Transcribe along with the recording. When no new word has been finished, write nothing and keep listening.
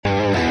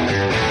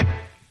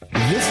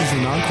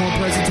Encore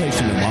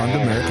presentation of Armed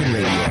American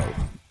Radio.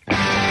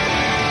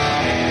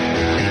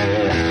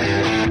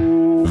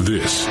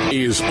 This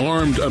is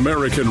Armed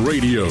American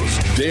Radio's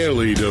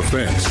Daily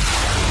Defense.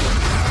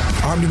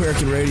 Armed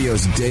American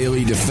Radio's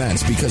Daily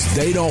Defense, because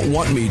they don't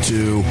want me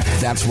to,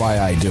 that's why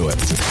I do it.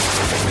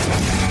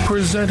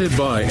 Presented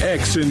by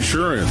X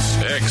Insurance.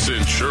 X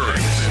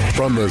Insurance.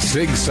 From the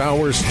Sig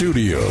Sauer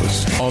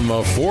Studios on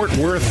the Fort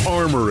Worth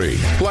Armory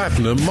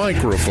Platinum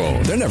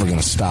Microphone. They're never going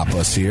to stop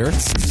us here.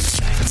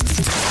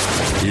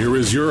 Here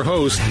is your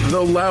host, the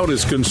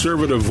loudest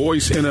conservative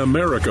voice in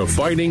America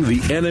fighting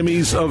the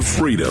enemies of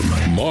freedom,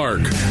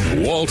 Mark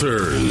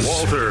Walters.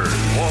 Walter.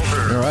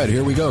 All right,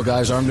 here we go,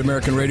 guys. Armed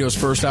American Radio's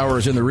first hour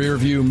is in the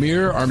rearview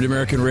mirror. Armed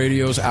American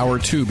Radio's hour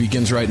 2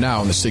 begins right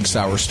now in the Sig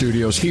Sauer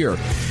Studios here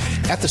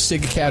at the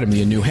SIG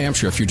Academy in New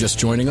Hampshire. If you're just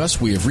joining us,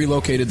 we have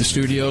relocated the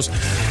studios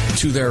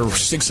to their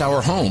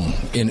 6-hour home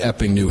in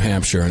Epping, New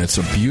Hampshire, and it's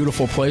a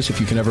beautiful place. If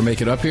you can ever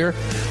make it up here,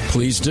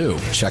 please do.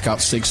 Check out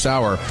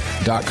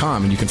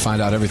SigSauer.com, and you can find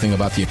out everything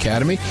about the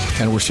Academy.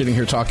 And we're sitting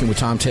here talking with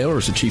Tom Taylor,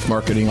 who's the Chief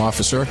Marketing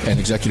Officer and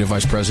Executive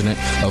Vice President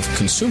of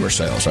Consumer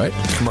Sales, right?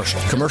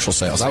 Commercial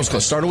sales. I was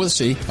close. Started with a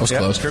C. I was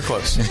close. You're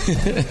close.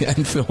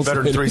 And Phil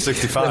better than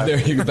 365. There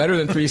you go. Better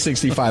than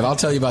 365. I'll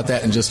tell you about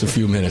that in just a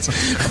few minutes.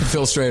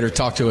 Phil Strader,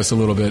 talk to us a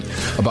little bit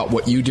about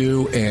what you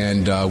do,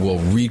 and we'll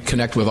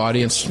reconnect with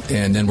audience,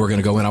 and then we're going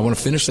to go in. I want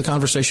to finish the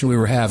conversation we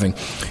were having.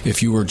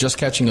 If you were just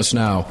catching us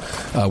now,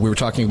 we were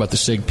talking about the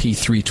SIG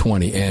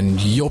P320,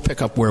 and you'll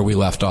pick up where we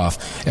left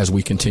off as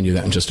we continue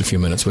that in just a few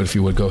minutes. But if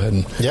you would go ahead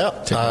and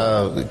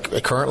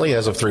currently,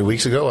 as of 3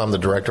 weeks ago, I'm the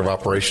Director of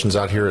Operations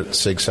out here at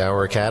Sig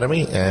Sauer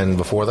Academy, and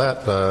before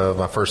that,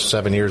 my first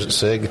 7 years at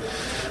SIG,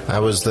 I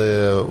was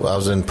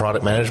in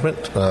product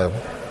management,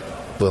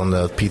 on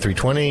the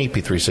P320,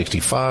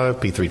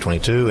 P365,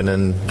 P322, and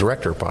then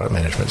Director of Product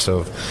Management.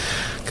 So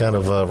kind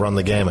of run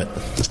the gamut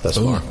thus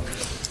far.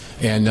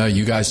 And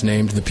you guys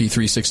named the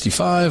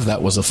P365.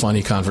 That was a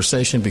funny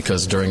conversation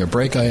because during a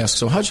break I asked,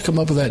 so how'd you come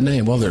up with that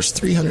name? Well, there's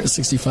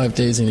 365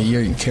 days in a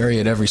year. You can carry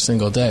it every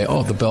single day.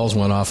 Oh, the bells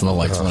went off and the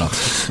lights went off.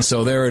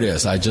 So there it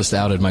is. I just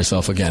outed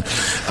myself again.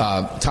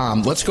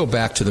 Tom, let's go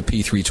back to the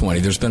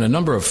P320. There's been a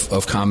number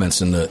of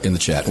comments in the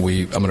chat. I'm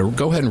going to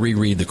go ahead and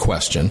reread the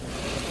question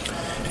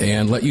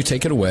and let you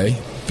take it away,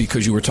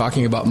 because you were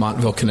talking about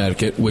Montville,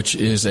 Connecticut, which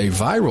is a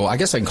viral, I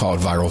guess I can call it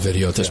viral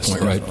video at this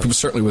point, right?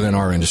 Certainly within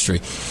our industry,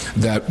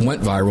 that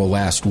went viral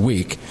last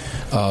week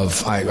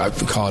of, I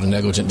call it a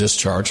negligent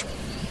discharge,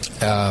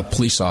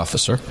 police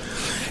officer.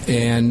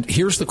 And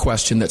here's the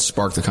question that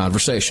sparked the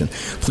conversation.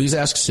 Please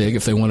ask SIG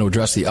if they want to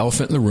address the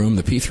elephant in the room,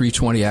 the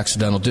P320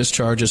 accidental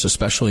discharges,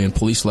 especially in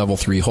police level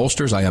 3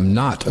 holsters. I am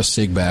not a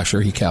SIG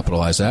basher. He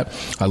capitalized that.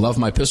 I love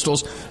my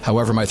pistols.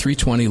 However, my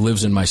 320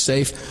 lives in my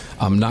safe.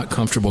 I'm not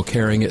comfortable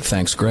carrying it.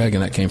 Thanks, Greg.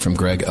 And that came from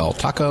Greg L.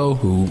 Taco,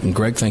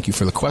 Greg, thank you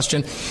for the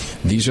question.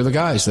 These are the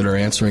guys that are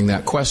answering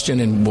that question,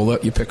 and we'll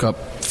let you pick up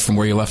from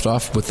where you left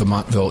off with the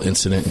Montville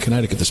incident in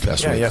Connecticut this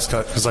past week. Yes,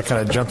 because I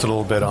kind of jumped a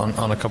little bit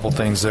on a couple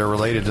things there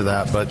related to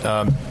that. But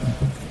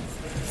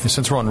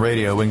since we're on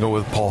radio, we can go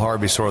with Paul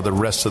Harvey, sort of the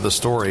rest of the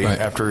story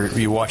after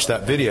you watch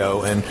that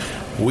video. And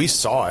we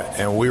saw it,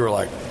 and we were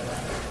like,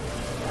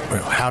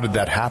 how did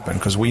that happen?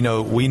 Because we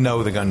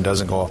know the gun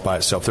doesn't go off by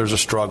itself. There's a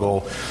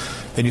struggle.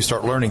 Then you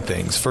start learning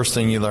things. First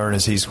thing you learn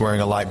is he's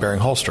wearing a light-bearing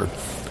holster.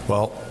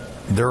 Well,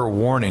 there are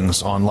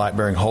warnings on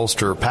light-bearing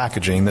holster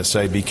packaging that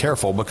say be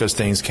careful because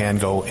things can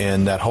go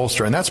in that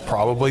holster. And that's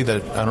probably I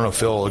don't know if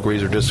Phil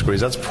agrees or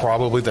disagrees, that's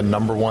probably the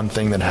number one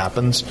thing that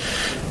happens.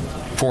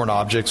 Foreign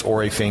objects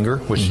or a finger,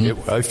 which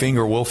a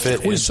finger will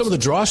fit in. Some of the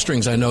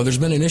drawstrings, I know there's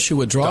been an issue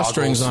with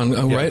drawstrings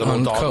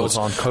on coats.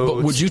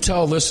 But would you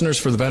tell listeners,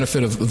 for the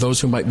benefit of those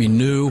who might be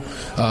new,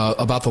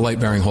 about the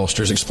light-bearing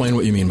holsters? Explain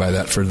what you mean by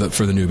that for the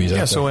newbies.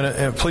 Yeah, so when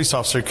a police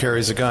officer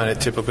carries a gun, it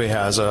typically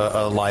has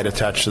a light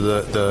attached to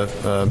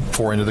the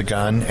forend of the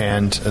gun,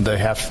 and they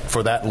have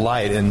for that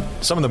light. And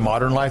some of the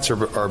modern lights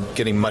are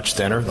getting much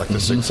thinner, like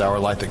the 6 Sauer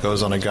light that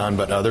goes on a gun,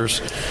 but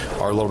others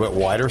are a little bit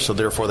wider. So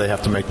therefore, they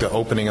have to make the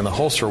opening in the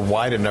holster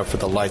wide enough for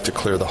the light to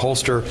clear the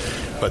holster.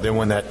 But then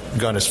when that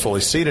gun is fully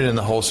seated in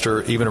the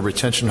holster, even a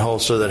retention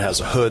holster that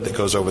has a hood that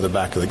goes over the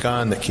back of the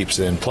gun that keeps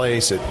it in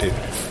place,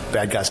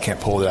 bad guys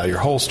can't pull it out of your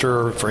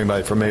holster. For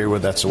anybody familiar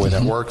with, that's the way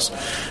that works.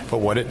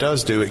 But what it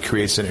does do, it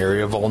creates an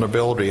area of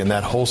vulnerability in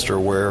that holster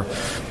where,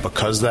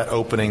 because that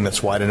opening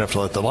that's wide enough to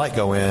let the light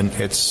go in,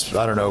 it's,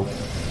 I don't know,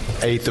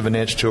 1/8 of an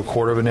inch to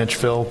 1/4 of an inch,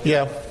 Phil?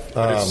 Yeah.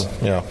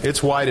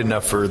 It's wide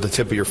enough for the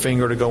tip of your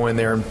finger to go in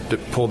there and to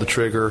pull the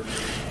trigger.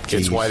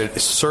 It's wide.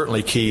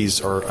 Certainly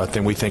keys are a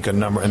thing we think a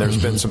number. And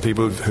there's been some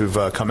people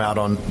who've come out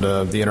on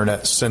the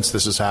internet since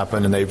this has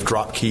happened, and they've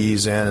dropped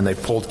keys in and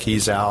they've pulled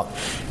keys out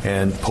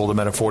and pulled them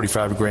at a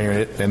 45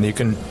 degree. And you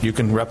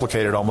can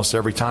replicate it almost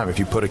every time. If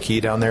you put a key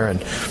down there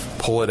and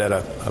pull it at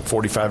a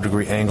 45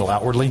 degree angle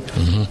outwardly,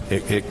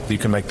 you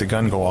can make the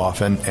gun go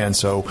off. And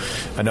so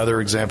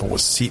another example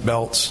was seat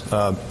belts.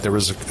 There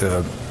was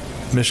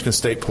Michigan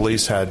State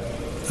Police had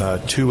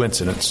 3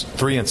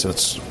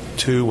 incidents,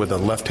 2 with a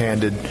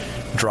left-handed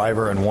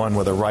driver and one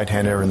with a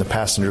right-hander in the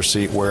passenger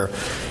seat, where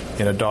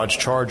in a Dodge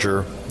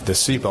Charger, the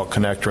seatbelt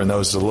connector in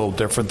those is a little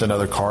different than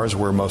other cars,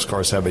 where most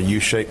cars have a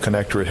U-shaped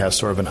connector. It has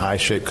sort of an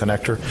I-shaped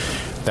connector.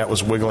 That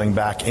was wiggling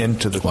back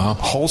into the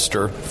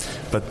holster.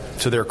 But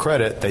to their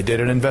credit, they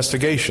did an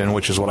investigation,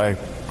 which is what I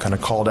kind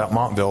of called out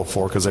Montville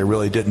for, because they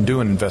really didn't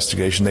do an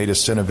investigation. They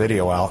just sent a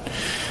video out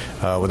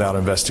without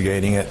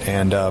investigating it.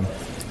 And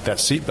that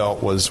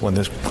seatbelt was, when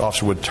the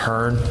officer would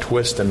turn,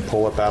 twist, and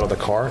pull up out of the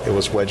car, it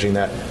was wedging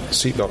that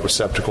seatbelt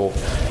receptacle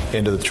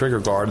into the trigger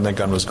guard, and the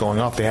gun was going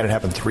off. They had it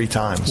happen 3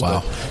 times.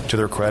 Wow. But to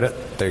their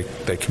credit,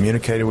 they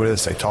communicated with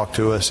us, they talked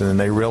to us, and then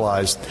they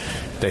realized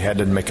they had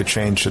to make a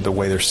change to the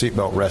way their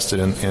seatbelt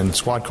rested in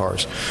squad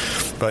cars.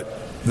 But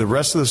the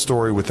rest of the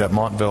story with that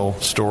Montville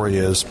story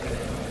is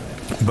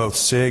both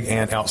SIG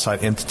and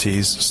outside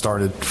entities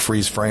started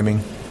freeze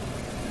framing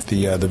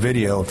the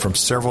video from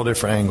several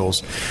different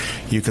angles.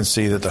 You can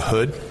see that the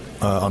hood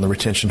on the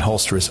retention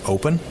holster is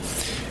open,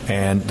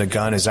 and the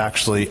gun is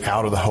actually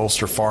out of the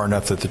holster far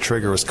enough that the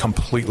trigger is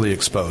completely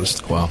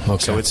exposed. Wow. Okay.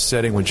 So it's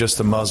sitting with just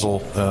the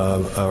muzzle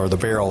or the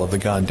barrel of the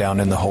gun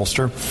down in the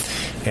holster.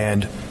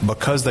 And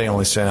because they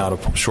only sent out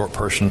a short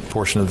portion of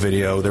the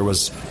video, there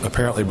was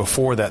apparently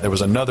before that there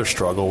was another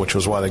struggle, which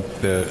was why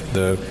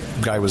the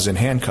guy was in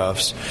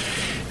handcuffs.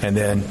 And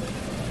then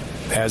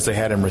as they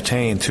had him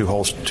retained, two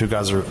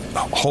guys are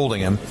holding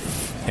him,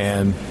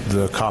 and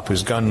the cop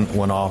whose gun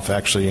went off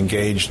actually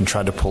engaged and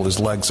tried to pull his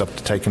legs up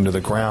to take him to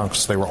the ground,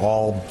 because they were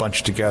all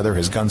bunched together,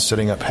 his gun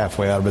sitting up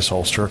halfway out of his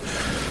holster,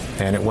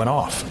 and it went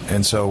off.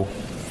 And so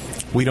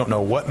we don't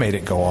know what made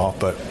it go off,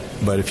 but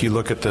if you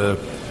look at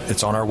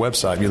it's on our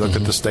website. If you look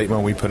at the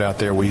statement we put out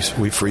there, we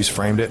freeze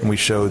framed it, and we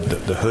showed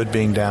the hood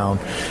being down,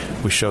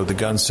 we showed the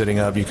gun sitting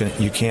up. You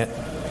can't.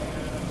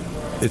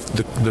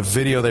 The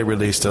video they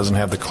released doesn't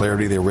have the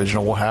clarity the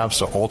original will have,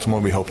 so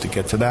ultimately we hope to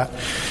get to that.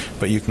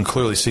 But you can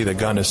clearly see the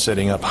gun is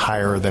sitting up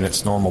higher than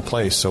its normal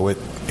place, so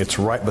it's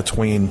right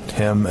between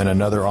him and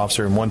another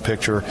officer. In one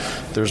picture,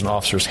 there's an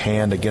officer's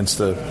hand against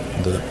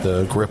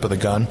the grip of the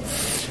gun.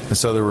 And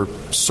so there were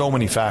so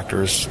many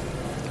factors.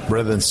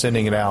 Rather than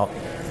sending it out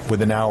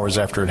within hours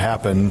after it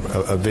happened,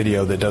 a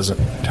video that doesn't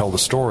tell the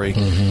story,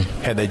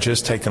 had they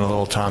just taken a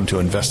little time to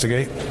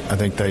investigate, I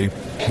think they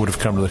would have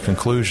come to the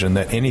conclusion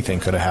that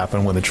anything could have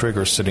happened when the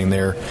trigger is sitting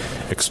there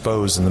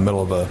exposed in the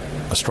middle of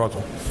a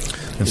struggle.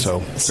 And so,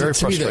 very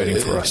frustrating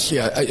for us.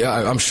 Yeah,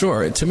 I'm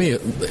sure. To me,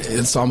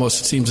 it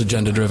almost seems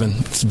agenda-driven.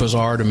 It's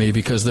bizarre to me,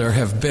 because there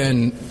have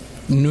been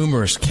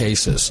numerous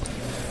cases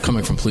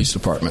coming from police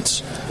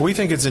departments. We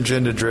think it's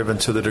agenda-driven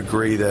to the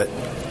degree that,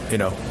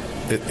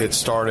 it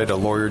started, a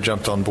lawyer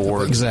jumped on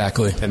board.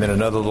 Exactly. And then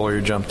another lawyer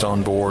jumped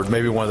on board.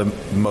 Maybe one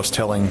of the most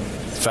telling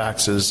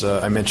facts is,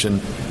 I mentioned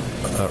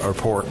a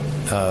report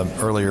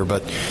earlier,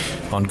 but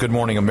on Good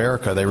Morning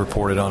America, they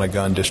reported on a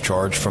gun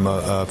discharge from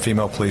a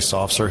female police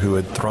officer who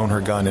had thrown her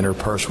gun in her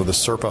purse with a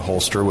Serpa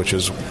holster, which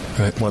is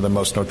one of the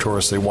most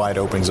notoriously wide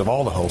openings of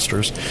all the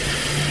holsters,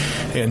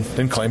 and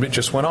then claimed it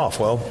just went off.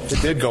 Well, it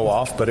did go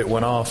off, but it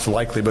went off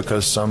likely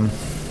because some,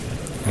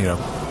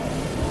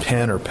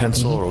 pen or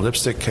pencil or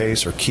lipstick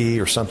case or key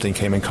or something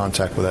came in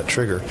contact with that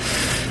trigger.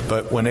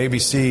 But when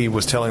ABC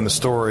was telling the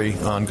story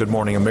on Good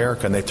Morning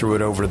America, and they threw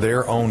it over to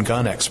their own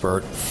gun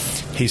expert,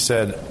 he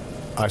said,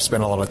 I've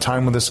spent a lot of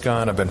time with this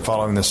gun, I've been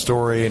following this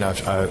story, and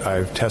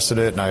I've tested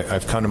it, and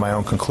I've come to my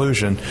own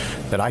conclusion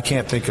that I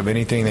can't think of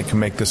anything that can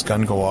make this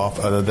gun go off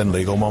other than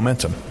legal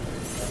momentum.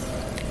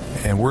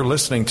 And we're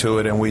listening to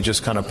it, and we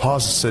just kind of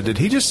paused and said, did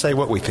he just say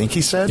what we think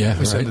he said? Yeah,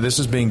 he said that this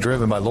is being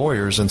driven by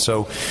lawyers. And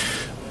so,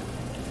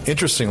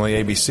 interestingly,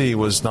 ABC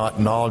was not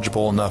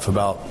knowledgeable enough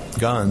about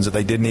guns that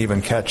they didn't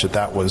even catch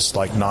that was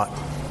like not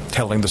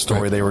telling the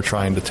story they were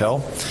trying to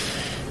tell.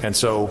 And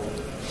so,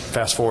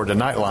 fast forward to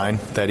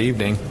Nightline that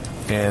evening,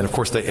 and of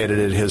course they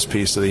edited his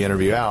piece of the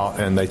interview out,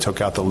 and they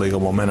took out the legal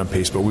momentum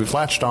piece. But we've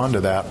latched onto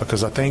that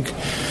because I think,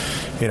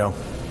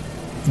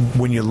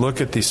 when you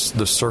look at the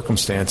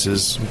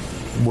circumstances,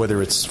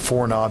 whether it's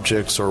foreign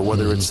objects or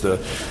whether it's the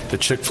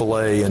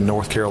Chick-fil-A in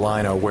North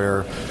Carolina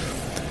where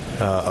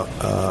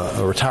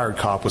a retired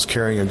cop was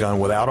carrying a gun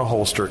without a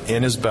holster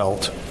in his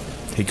belt.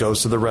 He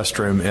goes to the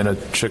restroom in a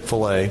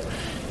Chick-fil-A,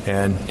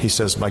 and he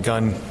says, my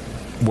gun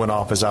went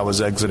off as I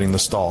was exiting the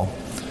stall.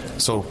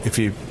 So if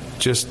you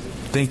just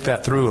think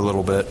that through a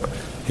little bit,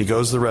 he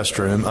goes to the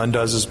restroom,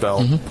 undoes his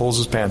belt, pulls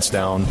his pants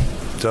down,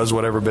 does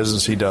whatever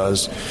business he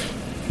does,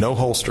 no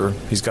holster.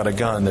 He's got a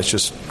gun that's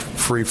just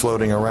free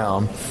floating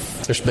around.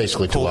 There's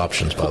basically two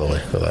options, by the way,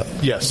 for that.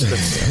 Yes,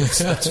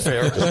 that's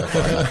fair.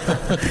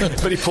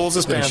 But he pulls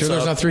his pants up.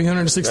 There's not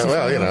 360.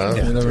 Well,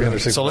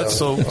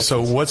 360.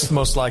 So what's the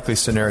most likely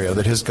scenario?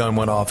 That his gun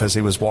went off as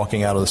he was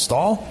walking out of the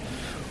stall,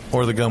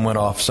 or the gun went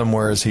off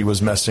somewhere as he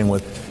was messing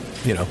with,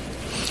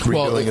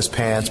 redoing his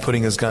pants,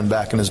 putting his gun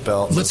back in his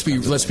belt? Let's be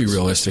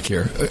realistic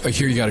here.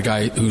 Here you got a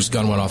guy whose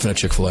gun went off in a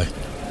Chick-fil-A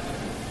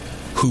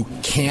who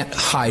can't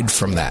hide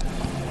from that.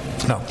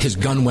 happened. No. His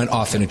gun went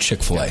off in a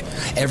Chick-fil-A.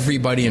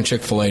 Everybody in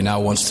Chick-fil-A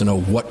now wants to know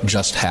what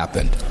just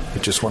happened.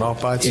 It just went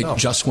off by itself.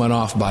 It just went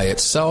off by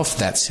itself.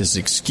 That's his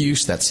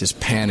excuse. That's his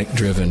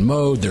panic-driven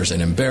mode. There's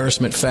an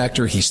embarrassment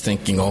factor. He's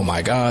thinking, oh,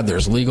 my God,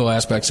 there's legal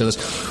aspects of this.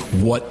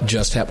 What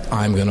just happened?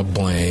 I'm going to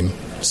blame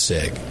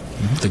SIG.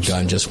 The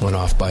gun just went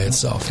off by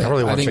itself. I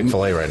really want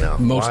Chick-fil-A right now.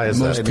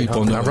 Most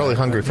people know. I'm really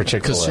hungry for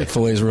Chick-fil-A. Because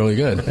Chick-fil-A is really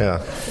good.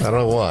 Yeah, I don't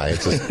know why.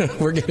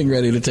 We're getting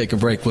ready to take a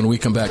break. When we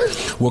come back,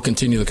 we'll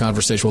continue the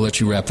conversation. We'll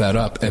let you wrap that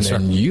up. And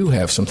then you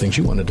have some things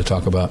you wanted to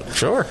talk about.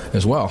 Sure.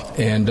 As well.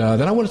 And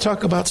then I want to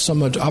talk about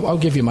some, I'll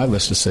give you my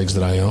list of SIGs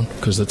that I own,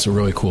 because that's a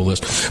really cool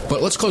list.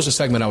 But let's close the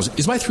segment.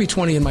 Is my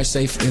 320 in my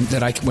safe?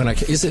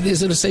 Is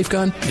it a safe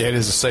gun? Yeah, it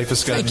is the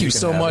safest gun. Thank you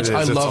so much.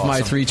 I love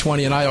my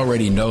 320, and I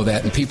already know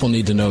that, and people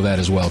need to know that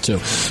as well, too.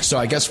 So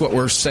I guess what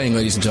we're saying,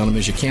 ladies and gentlemen,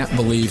 is you can't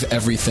believe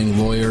everything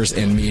lawyers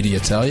and media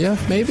tell you,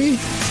 maybe?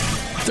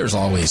 There's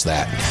always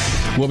that.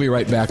 We'll be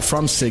right back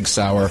from Sig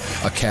Sauer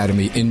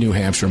Academy in New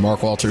Hampshire.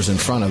 Mark Walters in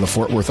front of the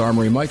Fort Worth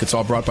Armory mic. It's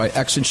all brought by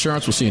X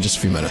Insurance. We'll see you in just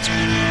a few minutes.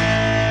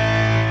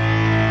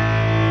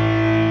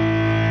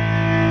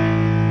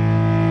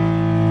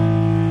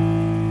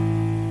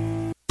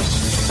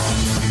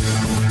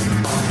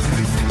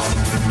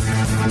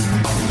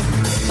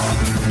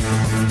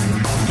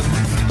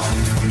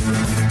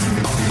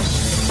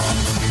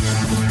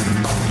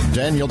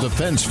 Daniel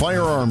Defense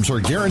firearms are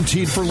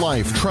guaranteed for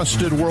life,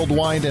 trusted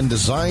worldwide, and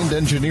designed,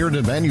 engineered,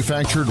 and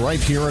manufactured right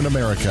here in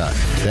America.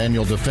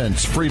 Daniel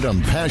Defense,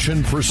 freedom,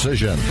 passion,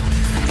 precision.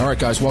 All right,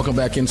 guys, welcome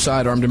back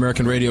inside Armed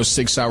American Radio's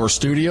Sig Sauer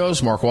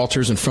Studios. Mark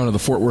Walters in front of the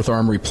Fort Worth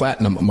Armory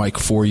Platinum mic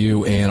for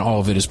you, and all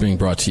of it is being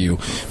brought to you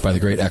by the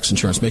great X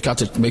Insurance.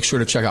 Make sure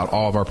to check out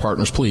all of our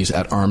partners, please,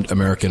 at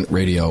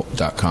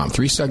armedamericanradio.com.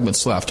 3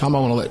 segments left. Tom, I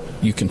want to let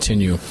you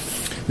continue.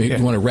 Maybe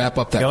you want to wrap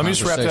up that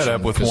conversation. Let me just wrap that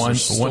up with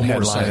one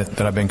headline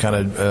that I've been kind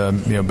of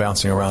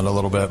bouncing around a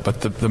little bit. But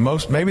the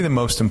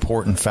most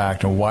important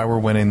fact of why we're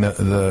winning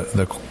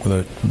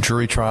the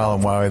jury trial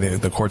and why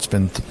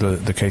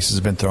the case has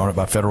been thrown out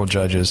by federal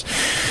judges.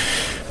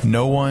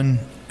 No one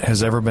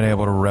has ever been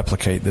able to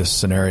replicate this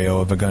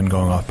scenario of a gun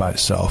going off by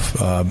itself.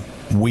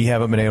 We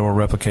haven't been able to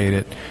replicate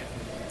it.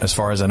 As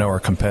far as I know, our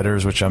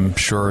competitors, which I'm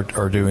sure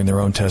are doing their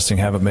own testing,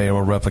 haven't been able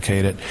to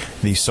replicate it.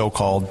 The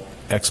so-called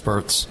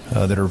experts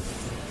that are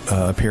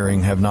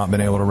appearing have not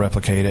been able to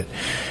replicate it.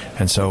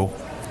 And so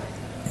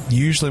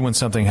usually when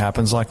something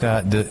happens like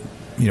that,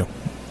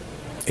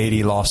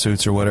 80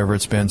 lawsuits or whatever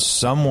it's been,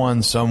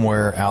 someone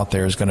somewhere out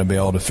there is going to be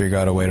able to figure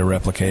out a way to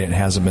replicate it. It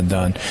hasn't been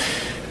done.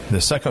 The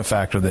second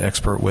factor, the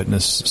expert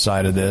witness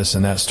side of this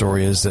and that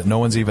story, is that no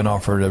one's even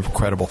offered a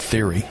credible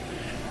theory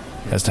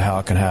as to how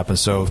it can happen.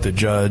 So if the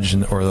judge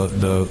or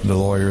the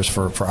lawyers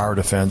for our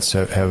defense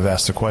have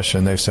asked the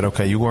question, they've said,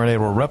 okay, you weren't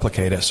able to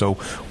replicate it, so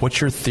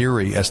what's your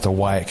theory as to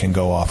why it can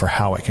go off or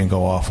how it can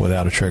go off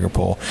without a trigger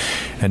pull?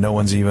 And no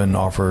one's even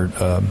offered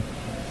a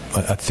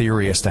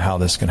theory as to how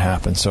this can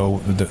happen. So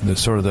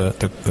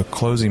the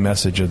closing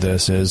message of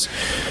this is,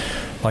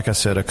 like I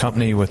said, a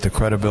company with the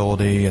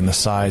credibility and the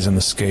size and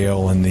the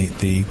scale and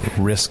the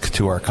risk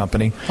to our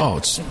company. Oh,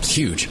 it's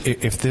huge.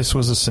 If this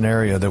was a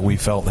scenario that we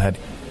felt had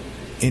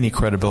any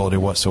credibility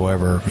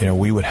whatsoever,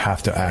 we would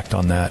have to act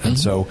on that. And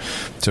so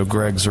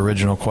Greg's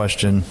original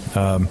question,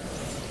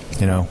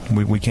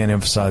 we can't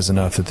emphasize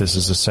enough that this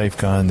is a safe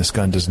gun. This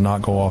gun does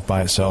not go off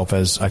by itself,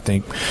 as I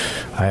think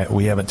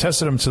we haven't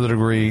tested them to the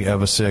degree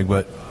of a SIG,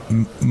 but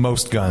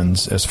most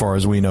guns, as far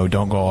as we know,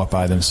 don't go off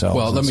by themselves.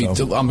 Well,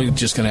 I'm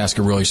just going to ask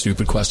a really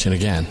stupid question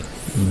again,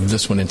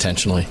 this one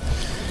intentionally.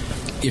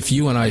 If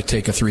you and I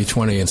take a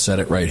 320 and set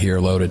it right here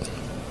loaded,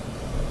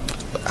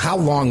 how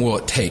long will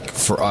it take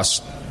for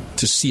us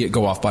to see it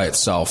go off by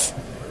itself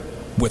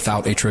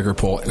without a trigger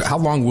pull? How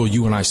long will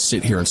you and I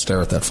sit here and stare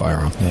at that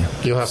firearm? Yeah.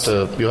 You'll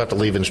have to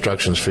leave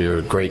instructions for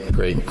your great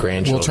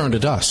grandchildren. We'll turn to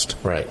dust.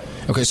 Right.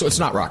 Okay, so it's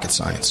not rocket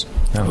science.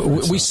 No,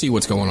 we see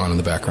what's going on in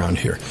the background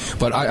here,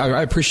 but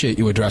I appreciate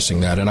you addressing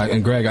that.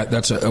 And Greg, it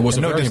was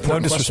a very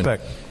important question. No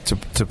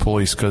disrespect to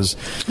police, because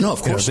no,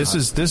 of course this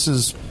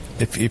is.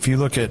 If you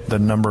look at the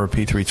number of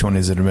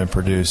P320s that have been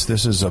produced,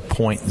 this is a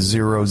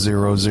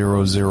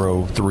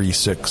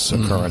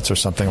 0.000036 occurrence or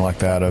something like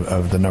that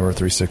of the number of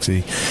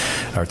 360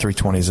 or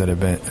 320s that have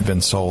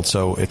been sold.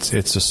 So it's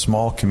a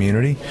small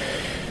community,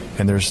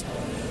 and there's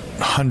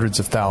hundreds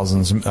of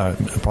thousands,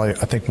 probably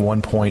I think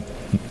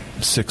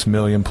 1.6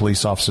 million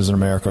police officers in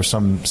America, or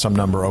some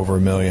number over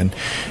 1 million,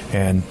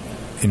 and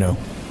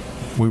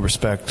we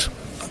respect.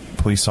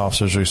 Police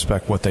officers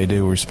respect what they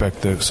do. We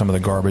respect some of the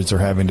garbage they're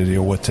having to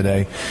deal with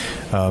today.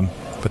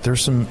 But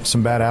there's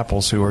some bad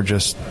apples who are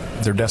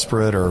they're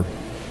desperate, or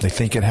they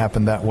think it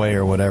happened that way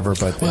or whatever.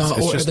 But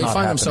it's just they not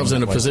find themselves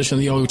in a position.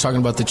 We're talking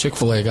about the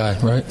Chick-fil-A guy,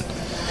 right?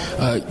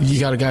 You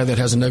got a guy that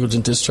has a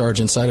negligent discharge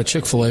inside a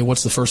Chick-fil-A.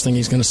 What's the first thing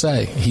he's going to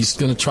say? He's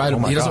going to try to.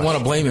 He doesn't want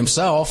to blame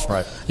himself.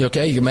 Right.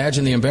 Okay. You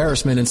imagine the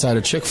embarrassment inside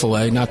a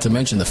Chick-fil-A, not to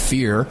mention the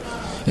fear.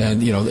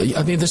 And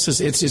I mean, it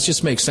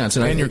just makes sense.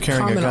 And you're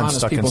carrying a gun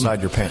stuck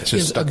inside your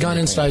pants. A gun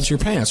inside your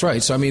pants,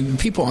 right? So I mean,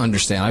 people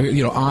understand.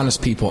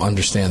 Honest people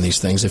understand these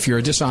things. If you're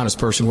a dishonest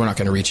person, we're not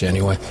going to reach you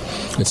anyway.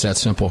 It's that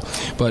simple.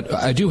 But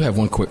I do have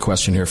one quick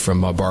question here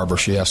from Barbara.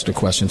 She asked a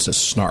question. It says,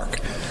 snark.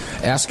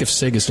 Ask if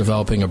SIG is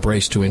developing a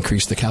brace to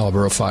increase the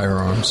caliber of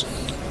firearms.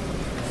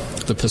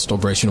 The pistol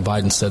brace.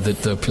 Biden said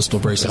that the pistol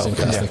braces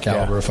increase the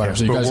caliber of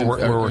firearms. Yeah. So you guys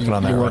we're working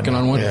on that. You're working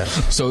on one? Yeah.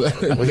 So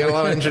we got a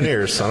lot of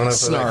engineers. So I don't know if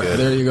snark. Good.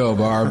 There you go,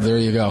 Barb. There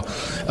you go.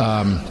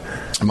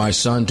 My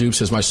son, Dupe,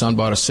 says my son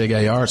bought a SIG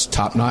AR. It's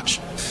top notch.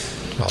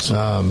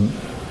 Awesome.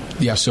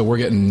 So we're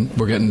getting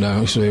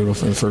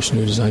the first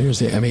new design. Here's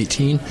the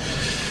M18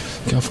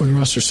 California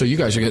roster. So you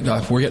guys are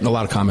we're getting a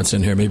lot of comments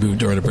in here. Maybe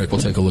during the break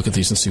we'll take a look at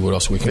these and see what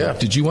else we can. Yeah.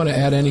 Did you want to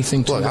add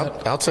anything to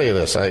that? I'll tell you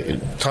this.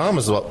 Tom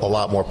is a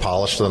lot more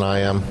polished than I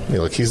am.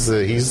 He's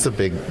the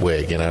big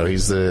wig.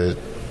 He's the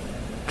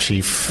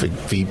chief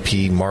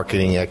VP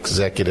marketing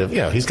executive.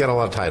 He's got a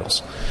lot of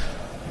titles.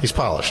 He's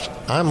polished.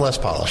 I'm less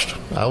polished.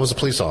 I was a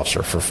police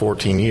officer for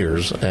 14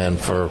 years, and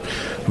for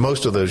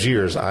most of those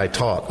years, I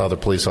taught other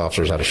police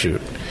officers how to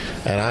shoot.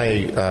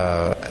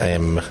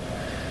 And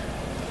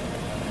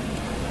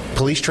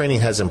police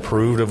training has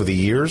improved over the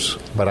years,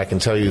 but I can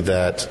tell you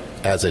that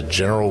as a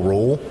general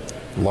rule,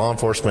 law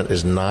enforcement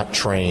is not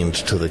trained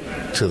to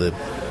the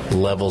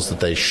levels that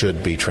they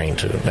should be trained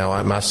to. Now,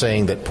 am I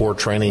saying that poor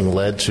training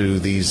led to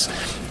these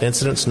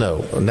incidents?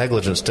 No.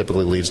 Negligence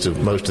typically leads to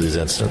most of these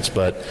incidents,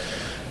 but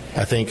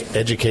I think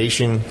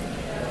education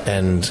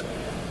and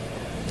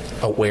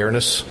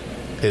awareness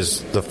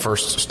is the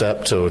first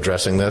step to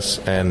addressing this.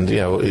 And,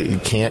 you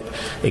can't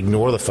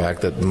ignore the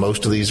fact that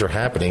most of these are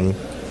happening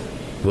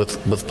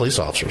with police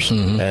officers.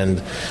 Mm-hmm.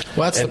 And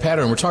that's the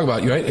pattern we're talking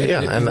about, right?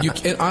 Yeah.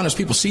 And honest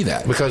people see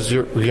that. Because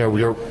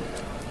you're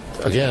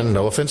again,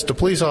 no offense to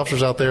police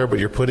officers out there, but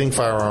you're putting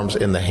firearms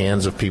in the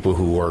hands of people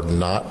who are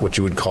not what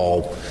you would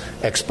call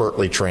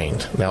expertly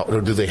trained. Now,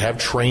 do they have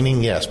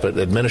training? Yes, but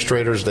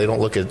administrators, they don't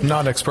look at...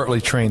 Not expertly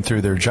trained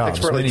through their jobs.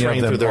 Expertly Many trained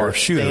of them through their are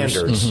shooters,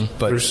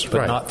 standards.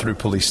 But not through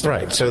police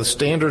standards. Right. So the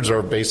standards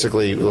are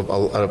basically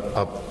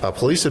a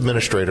police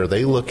administrator,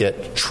 they look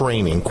at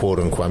training, quote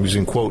unquote, I'm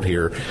using quote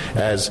here,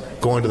 as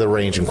going to the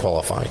range and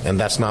qualifying. And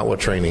that's not what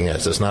training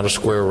is. It's not a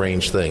square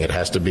range thing. It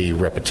has to be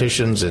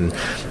repetitions and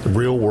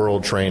real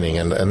world training.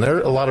 And there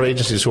are a lot of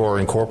agencies who are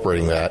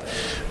incorporating that.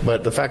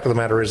 But the fact of the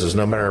matter is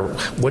no matter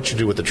what you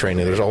do with the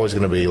training, there's always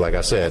going to be, like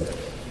I said,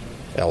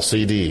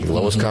 LCD,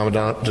 lowest common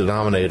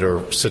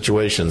denominator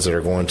situations that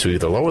are going to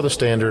either lower the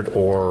standard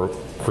or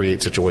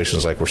create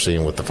situations like we're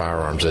seeing with the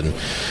firearms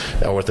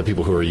or with the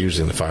people who are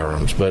using the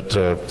firearms. But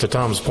to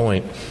Tom's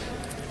point,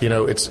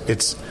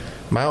 it's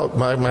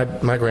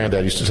my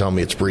granddad used to tell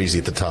me it's breezy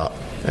at the top,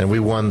 and we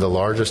won the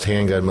largest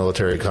handgun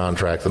military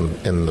contract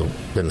in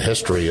the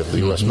history of the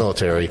U.S.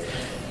 military,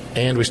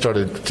 and we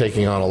started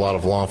taking on a lot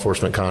of law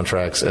enforcement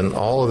contracts, and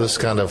all of this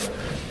kind of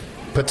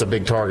puts a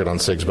big target on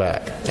SIG's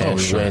back.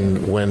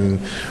 And when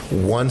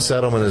one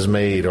settlement is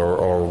made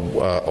or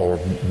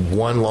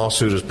one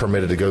lawsuit is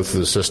permitted to go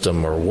through the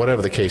system or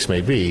whatever the case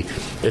may be,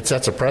 it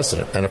sets a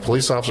precedent. And a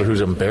police officer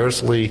who's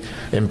embarrassingly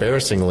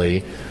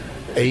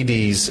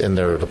ADs in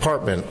their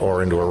department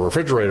or into a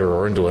refrigerator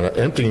or into an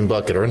emptying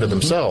bucket or into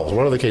themselves,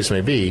 whatever the case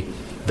may be,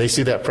 they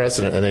see that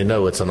precedent and they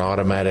know it's an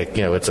automatic,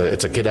 it's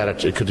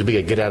it could be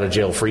a get out of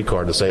jail free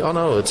card to say, oh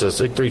no, it's a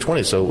SIG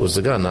 320, so it was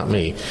the gun, not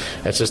me.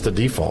 That's just the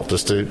default.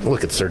 Just to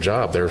look, it's their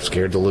job. They're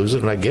scared to lose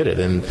it, and I get it.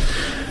 And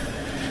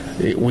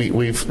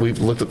we've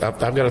looked at.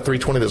 I've got a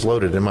 320 that's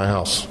loaded in my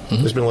house.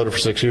 It's been loaded for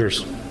 6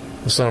 years.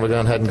 The son of a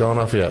gun hadn't gone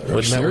off yet.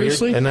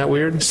 Seriously? Isn't that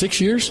weird?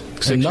 6 years?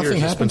 6 and years. nothing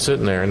happened? It's been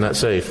sitting there in that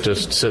safe,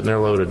 just sitting there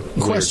loaded.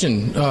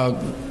 Question.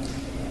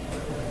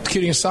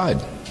 Kidding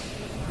aside,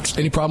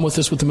 any problem with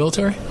this with the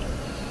military?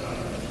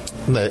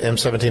 The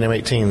M17,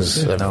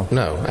 M18s,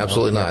 no,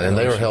 absolutely not. And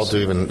they are held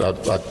to even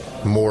a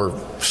more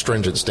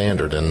stringent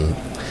standard. And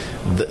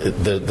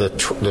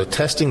the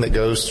testing that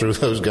goes through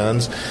those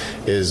guns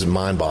is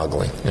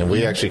mind-boggling. And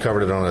we actually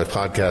covered it on a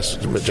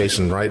podcast.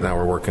 Jason Wright and I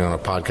were working on a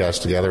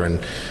podcast together,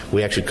 and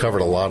we actually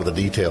covered a lot of the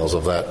details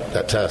of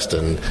that test.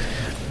 And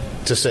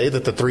to say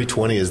that the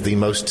 320 is the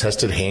most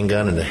tested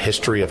handgun in the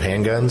history of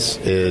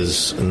handguns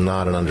is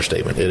not an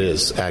understatement. It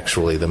is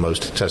actually the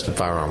most tested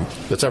firearm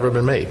that's ever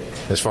been made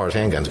as far as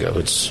handguns go.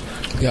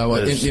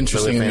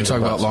 Interesting when you talk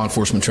about law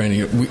enforcement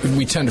training.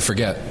 We tend to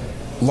forget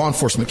law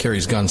enforcement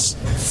carries guns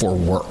for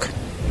work.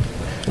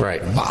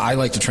 Right. I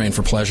like to train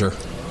for pleasure,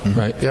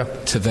 right? Yeah.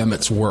 To them,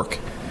 it's work.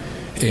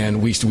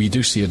 And we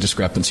do see a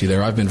discrepancy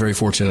there. I've been very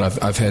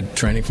fortunate. I've had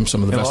training from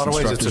some of the best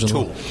instructors. In a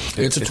lot of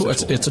ways, it's a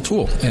tool. It's a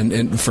tool.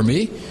 And for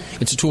me,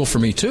 it's a tool for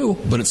me too,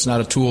 but it's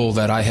not a tool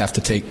that I have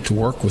to take to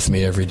work with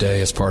me every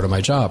day as part of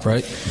my job,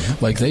 right?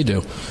 Mm-hmm. Like they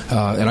do.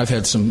 And I've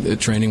had some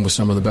training with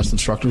some of the best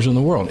instructors in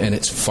the world, and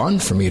it's fun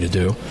for me to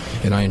do,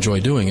 and I enjoy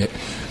doing it.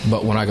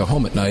 But when I go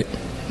home at night,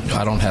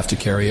 I don't have to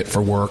carry it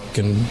for work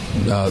and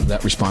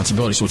that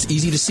responsibility. So it's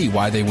easy to see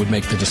why they would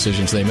make the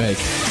decisions they make,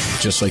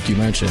 just like you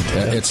mentioned.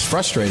 It's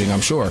frustrating, I'm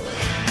sure,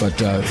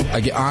 but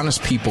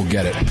honest people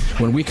get it.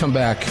 When we come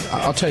back,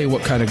 I'll tell you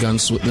what kind of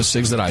guns, the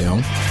SIGs that I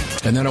own,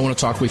 and then I want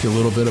to talk with you a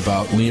little bit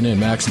about Lena and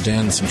Max and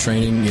Dan and some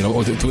training,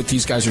 what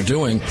these guys are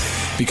doing,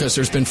 because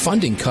there's been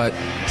funding cut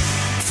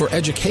for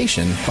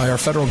education by our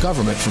federal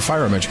government for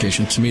firearm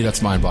education. To me,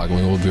 that's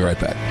mind-boggling. We'll be right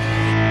back.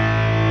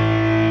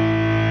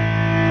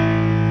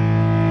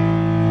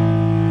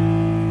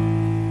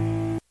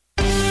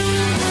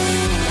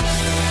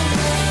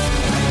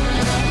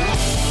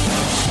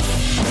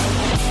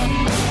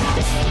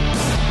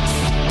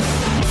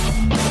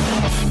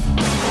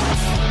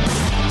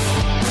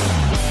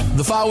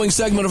 The following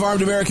segment of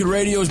Armed American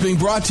Radio is being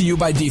brought to you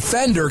by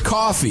Defender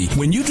Coffee.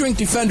 When you drink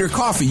Defender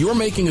Coffee, you're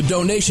making a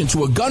donation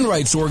to a gun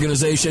rights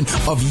organization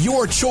of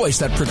your choice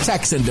that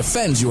protects and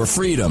defends your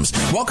freedoms.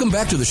 Welcome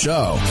back to the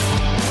show.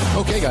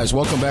 Okay, guys,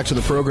 welcome back to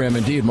the program.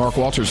 Indeed, Mark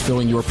Walters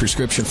filling your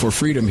prescription for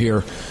freedom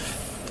here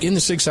in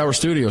the Sig Sauer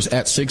studios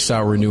at Sig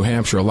Sauer, New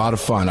Hampshire. A lot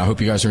of fun. I hope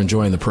you guys are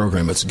enjoying the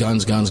program. It's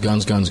guns, guns,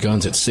 guns, guns,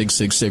 guns. It's Sig,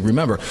 Sig, Sig.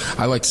 Remember,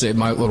 I like to say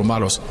my little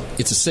motto is,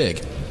 it's a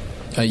Sig.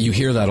 You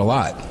hear that a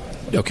lot.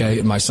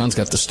 Okay, my son's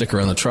got the sticker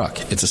on the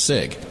truck. It's a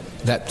SIG.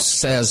 That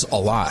says a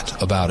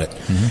lot about it.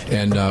 Mm-hmm.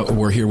 And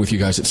we're here with you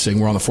guys at SIG.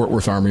 We're on the Fort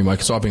Worth Armory, Mike.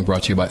 It's all being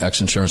brought to you by X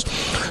Insurance.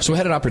 So we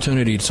had an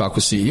opportunity to talk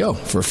with CEO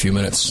for a few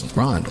minutes.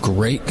 Ron,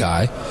 great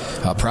guy.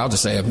 Proud to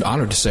say, I'm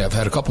honored to say I've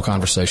had a couple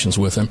conversations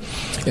with him.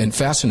 And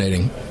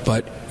fascinating.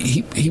 But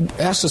he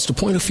asked us to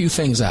point a few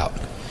things out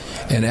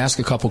and ask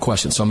a couple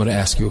questions. So I'm going to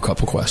ask you a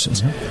couple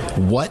questions.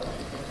 Mm-hmm. What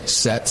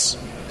sets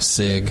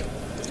SIG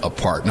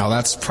apart? Now,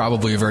 that's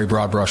probably a very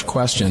broad brush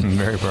question.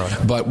 Very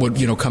broad. But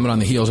coming on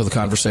the heels of the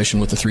conversation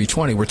with the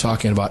 320, we're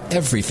talking about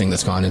everything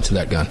that's gone into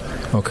that gun.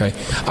 Okay,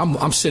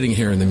 I'm sitting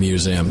here in the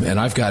museum,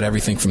 and I've got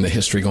everything from the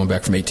history going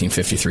back from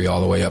 1853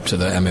 all the way up to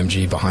the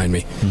MMG behind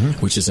me,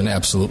 which is an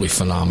absolutely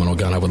phenomenal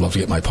gun. I would love to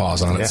get my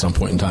paws on it at some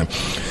point in time.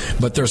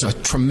 But there's a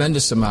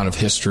tremendous amount of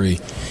history,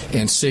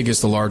 and SIG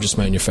is the largest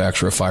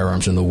manufacturer of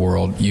firearms in the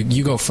world.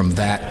 You go from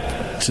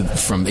that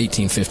from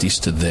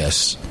 1850s to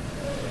this.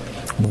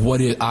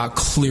 What is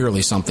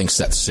clearly something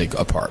sets SIG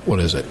apart? What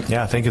is it?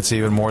 Yeah, I think it's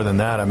even more than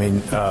that. I mean,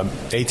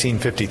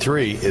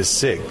 1853 is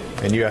SIG.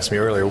 And you asked me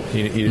earlier,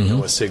 you didn't know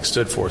what SIG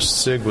stood for.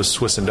 SIG was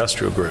Swiss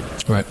Industrial Group.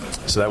 Right.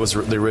 So that was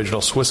the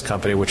original Swiss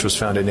company, which was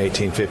founded in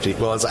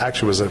 1850. Well, it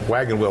actually was a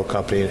wagon wheel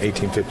company in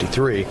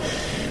 1853.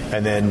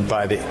 And then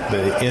by the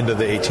end of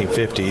the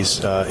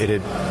 1850s, it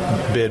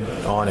had bid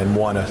on and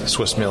won a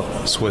Swiss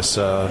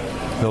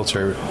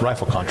military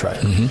rifle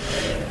contract.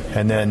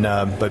 And then,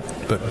 but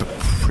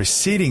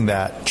preceding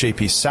that,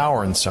 J.P.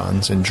 Sauer and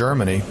Sons in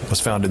Germany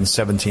was founded in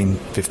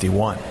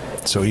 1751,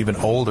 so even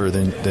older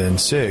than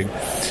SIG.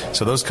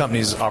 So those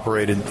companies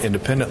operated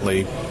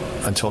independently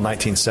until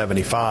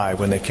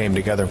 1975, when they came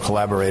together and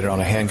collaborated on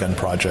a handgun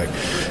project.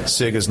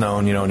 SIG is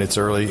known, in its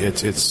early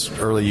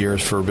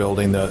years for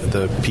building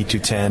the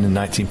P210 in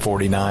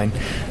 1949,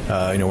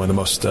 one of the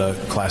most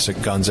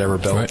classic guns ever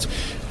built. Right.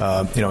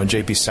 And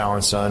J.P. Sauer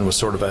and Son was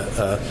sort of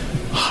a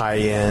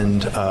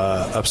high-end,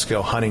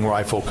 upscale hunting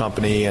rifle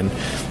company, and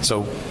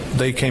so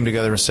they came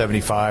together in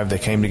 75. They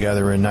came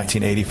together in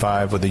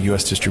 1985 with a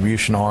U.S.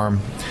 distribution arm,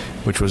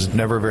 which was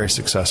never very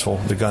successful.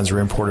 The guns were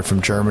imported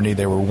from Germany.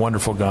 They were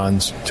wonderful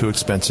guns, too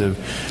expensive,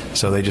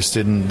 so they just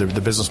didn't.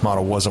 The business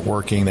model wasn't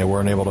working. They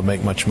weren't able to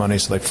make much money,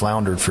 so they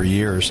floundered for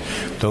years.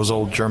 Those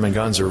old German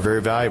guns are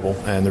very valuable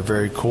and they're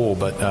very cool,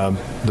 but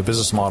the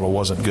business model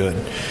wasn't good.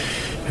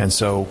 And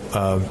so,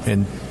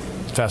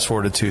 fast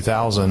forward to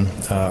 2000,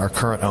 our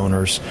current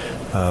owners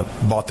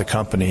bought the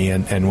company,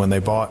 and when they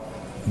bought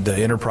the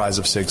enterprise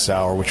of Sig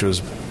Sauer, which was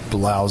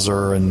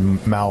Blauser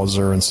and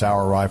Mauser and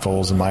Sauer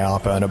rifles and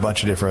Myapa and a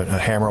bunch of different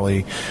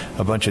Hammerly,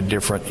 a bunch of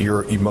different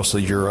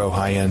mostly Euro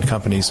high-end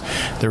companies,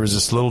 there was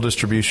this little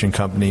distribution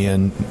company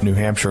in New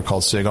Hampshire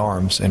called Sig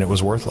Arms, and it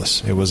was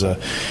worthless. It was a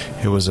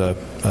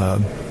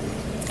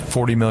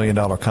 $40 million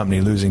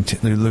company losing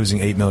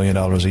 $8 million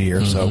a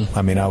year. So,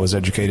 I mean, I was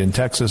educated in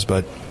Texas,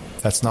 but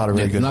that's not a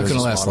very good business model. Not going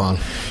to last long.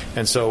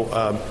 And so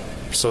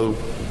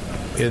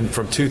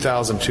from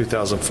 2000 to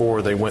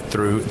 2004, they went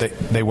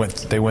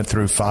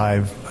through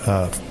five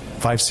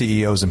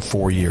CEOs in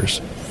 4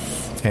 years,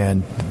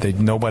 and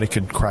nobody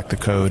could crack the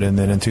code. And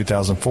then in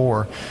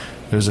 2004,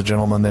 there's a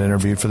gentleman that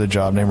interviewed for the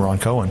job named Ron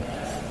Cohen,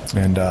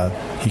 and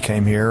he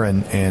came here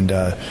and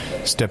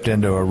stepped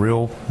into a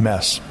real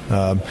mess.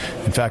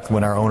 In fact,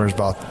 when our owners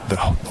bought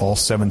all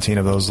 17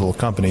 of those little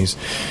companies,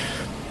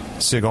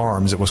 SIG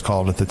Arms, it was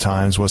called at the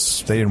times,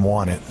 they didn't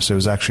want it. So it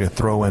was actually a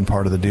throw-in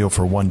part of the deal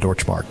for one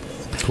Deutschmark.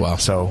 Wow.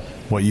 So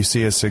what you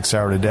see as Sig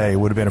Sauer today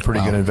would have been a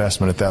pretty good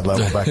investment at that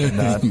level back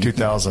in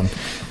 2000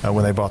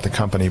 when they bought the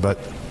company. But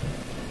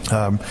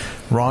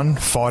Ron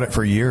fought it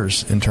for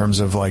years in terms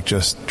of like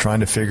just trying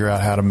to figure out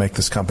how to make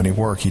this company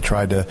work. He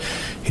tried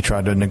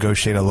to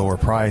negotiate a lower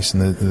price,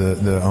 and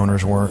the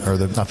owners weren't, or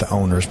not the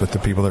owners, but the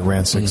people that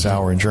ran Sig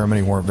Sauer in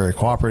Germany weren't very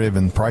cooperative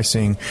in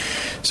pricing.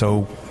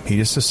 So he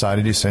just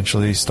decided to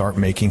essentially start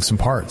making some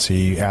parts.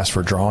 He asked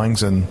for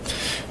drawings, and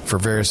for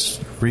various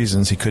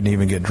reasons he couldn't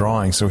even get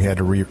drawings, so he had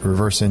to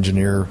reverse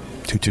engineer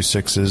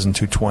 226s and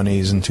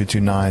 220s and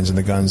 229s and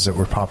the guns that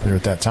were popular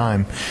at that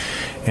time,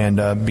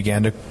 and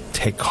began to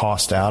take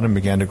cost out and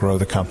began to grow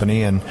the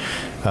company. And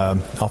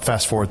I'll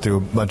fast forward through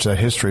a bunch of that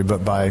history,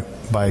 but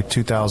by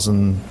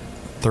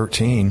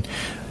 2013,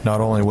 not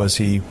only was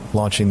he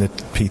launching the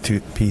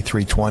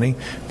P320,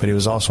 but he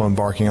was also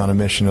embarking on a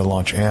mission to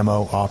launch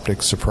ammo,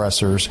 optics,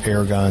 suppressors,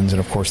 air guns, and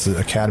of course the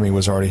Academy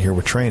was already here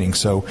with training.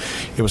 So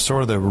it was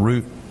sort of the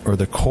root or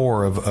the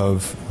core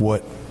of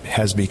what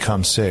has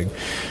become SIG.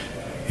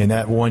 In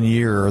that 1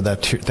 year, or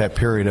that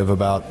period of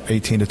about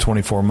 18 to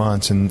 24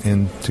 months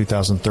in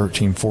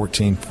 2013,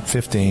 14,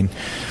 15,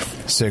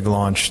 SIG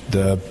launched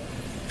the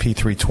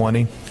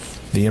P320,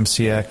 the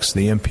MCX,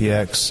 the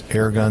MPX,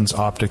 air guns,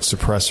 optics,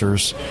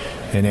 suppressors,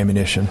 and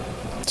ammunition.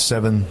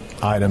 7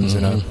 items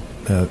in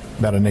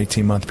about an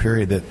 18-month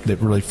period that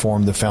really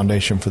formed the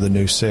foundation for the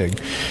new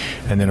SIG.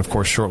 And then, of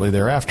course, shortly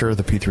thereafter,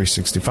 the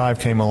P365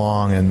 came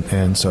along,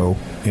 and so,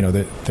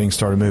 things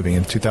started moving.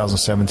 In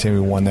 2017,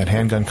 we won that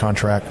handgun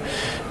contract.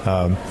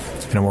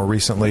 More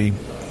recently,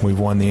 we've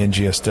won the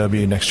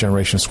NGSW, Next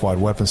Generation Squad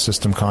Weapon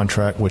System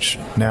contract, which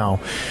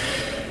now,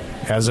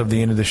 as of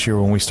the end of this year,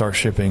 when we start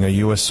shipping, a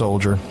U.S.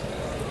 soldier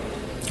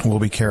will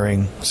be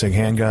carrying SIG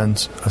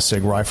handguns, a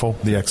SIG rifle,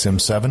 the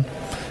XM7,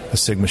 a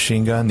SIG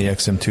machine gun, the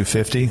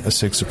XM250, a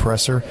SIG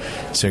suppressor,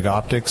 SIG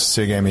optics,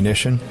 SIG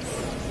ammunition,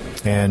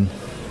 and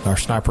our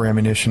sniper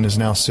ammunition is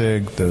now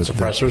SIG. The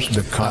suppressors?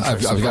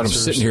 I've got them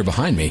sitting here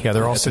behind me. Yeah,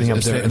 they're all sitting up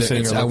there.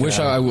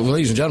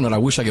 Ladies and gentlemen, I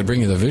wish I could bring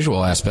you the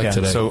visual aspect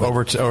today. So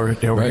over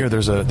here,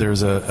 there's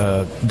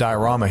a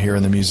diorama here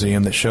in the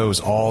museum that shows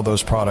all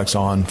those products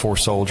on 4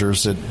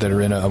 soldiers that are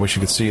in I wish you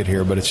could see it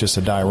here, but it's just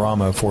a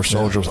diorama of 4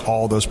 soldiers,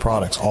 all those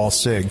products, all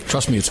SIG.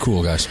 Trust me, it's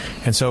cool, guys.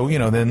 And so,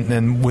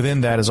 then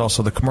within that is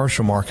also the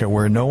commercial market,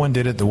 where no one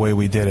did it the way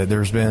we did it.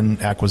 There's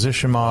been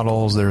acquisition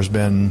models, there's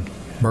been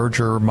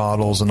merger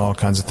models and all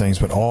kinds of things,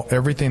 but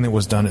everything that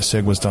was done at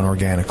SIG was done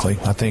organically.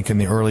 I think in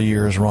the early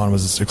years, Ron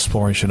was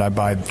exploring, should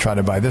I try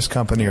to buy this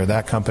company or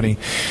that company?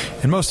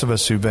 And most of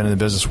us who've been in the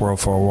business world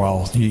for a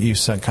while, you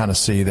kind of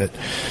see that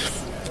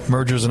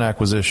mergers and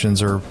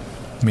acquisitions are,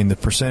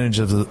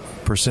 the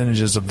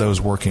percentages of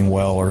those working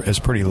well is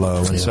pretty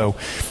low. And so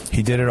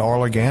he did it all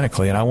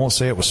organically, and I won't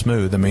say it was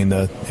smooth.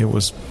 It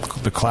was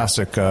the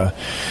classic, the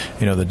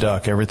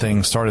duck.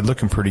 Everything started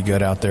looking pretty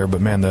good out there,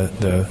 but man,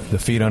 the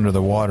feet under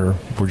the water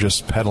were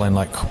just paddling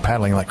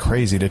like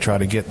crazy to try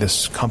to get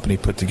this company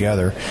put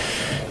together.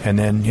 And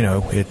then,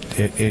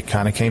 it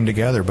kind of came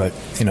together, but,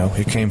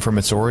 it came from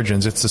its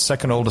origins. It's the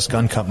second oldest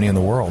gun company in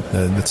the world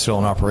that's still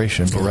in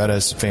operation. Beretta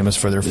is famous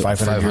for their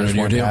 500 years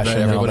one passion.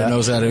 Right. Everybody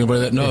knows that.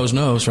 Anybody that knows,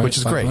 right? Which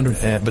is great.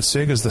 But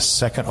SIG is the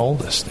second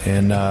oldest.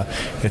 And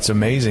it's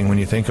amazing when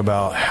you think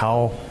about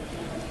how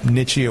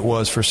niche-y it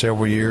was for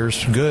several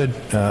years. Good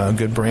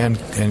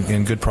brand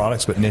and good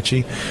products, but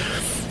niche-y.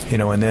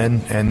 And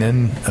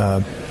then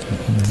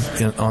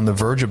on the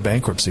verge of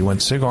bankruptcy. When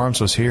SIG Arms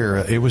was here,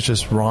 it was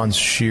just Ron's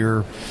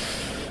sheer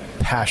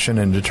passion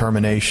and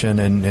determination,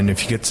 and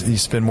if you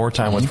spend more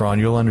time with Ron,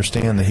 you'll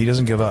understand that he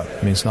doesn't give up.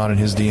 It's not in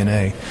his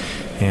DNA.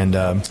 And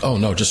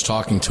just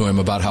talking to him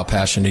about how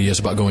passionate he is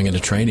about going into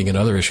training and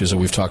other issues that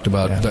we've talked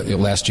about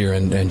last year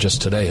and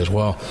just today as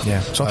well. Yeah,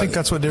 so I think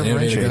that's what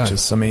differentiates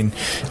us.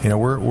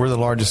 We're the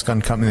largest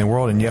gun company in the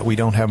world, and yet we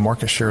don't have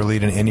market share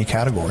lead in any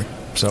category.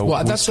 So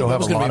we still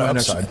have a lot of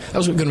upside. That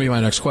was going to be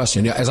my next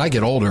question. As I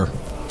get older,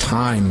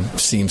 time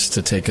seems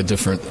to take a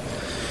different.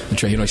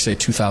 I say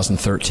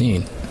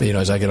 2013.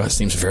 As I get on, it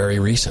seems very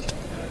recent.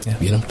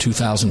 Yeah.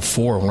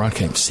 2004 when Ron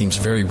came seems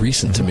very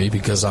recent to me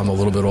because I'm a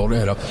little bit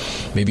older.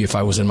 Maybe if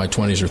I was in my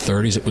 20s or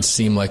 30s, it would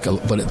seem like,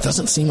 but it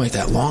doesn't seem like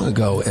that long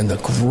ago. And the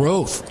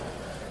growth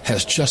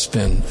has just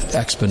been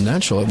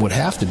exponential. It would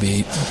have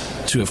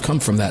to have come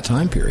from that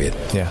time period.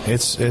 Yeah,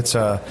 it's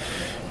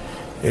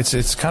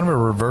kind of a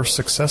reverse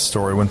success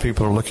story. When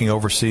people are looking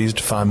overseas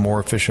to find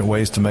more efficient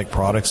ways to make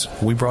products,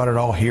 we brought it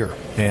all here,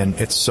 and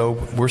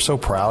we're so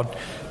proud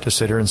to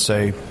sit here and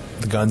say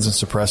the guns and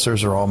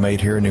suppressors are all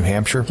made here in New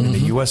Hampshire. And the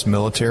U.S.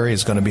 military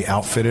is going to be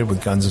outfitted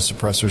with guns and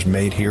suppressors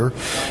made here.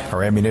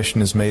 Our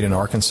ammunition is made in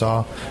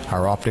Arkansas.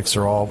 Our optics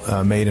are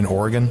all made in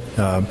Oregon,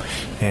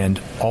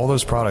 and all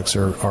those products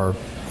are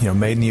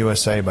made in the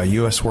USA by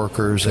U.S.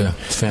 workers. And,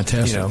 it's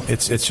fantastic.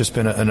 It's just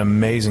been an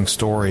amazing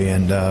story,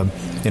 and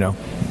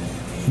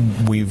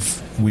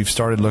we've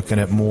started looking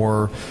at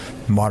more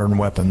modern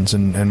weapons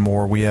and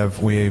more.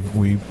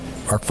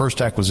 Our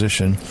first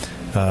acquisition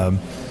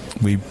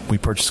we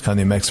purchased a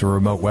company that makes a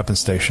remote weapon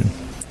station,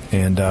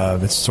 and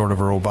it's sort of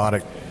a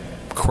robotic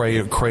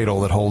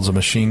cradle that holds a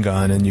machine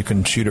gun, and you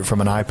can shoot it from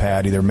an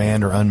iPad, either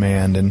manned or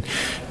unmanned, and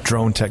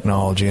drone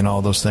technology and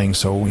all those things.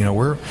 So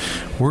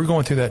we're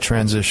going through that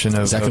transition.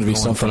 Is that going to be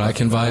something I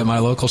can buy at my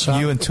local shop?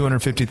 You and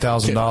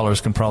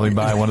 $250,000 can probably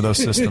buy one of those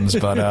systems,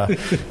 but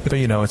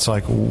it's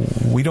like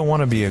we don't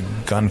want to be a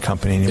gun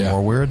company anymore. Yeah.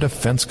 We're a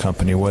defense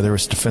company, whether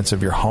it's defense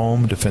of your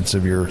home, defense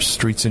of your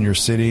streets in your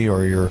city,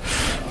 or your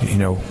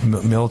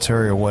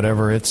military or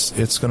whatever.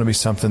 It's going to be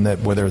something that,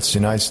 whether it's the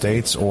United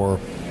States or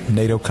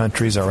NATO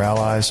countries, our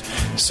allies,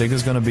 SIG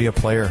is going to be a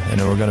player,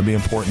 and we're going to be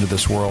important to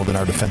this world and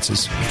our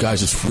defenses.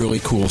 Guys, it's really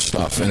cool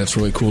stuff, and it's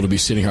really cool to be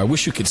sitting here. I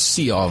wish you could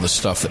see all the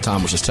stuff that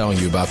Tom was just telling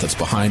you about that's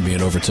behind me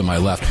and over to my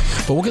left.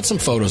 But we'll get some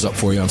photos up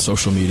for you on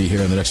social media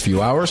here in the next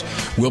few hours.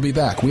 We'll be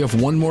back. We have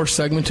one more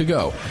segment to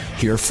go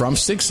here from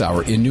Sig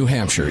Sauer in New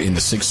Hampshire in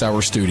the Sig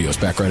Sauer studios.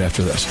 Back right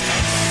after this.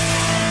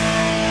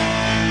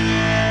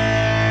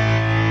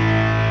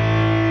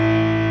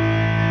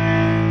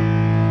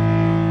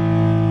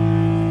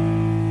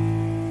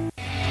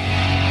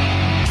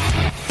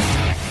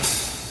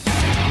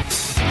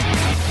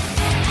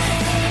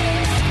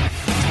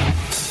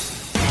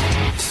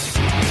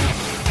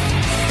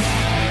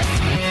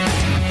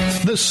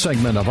 This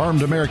segment of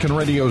Armed American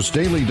Radio's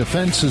Daily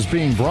Defense is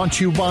being brought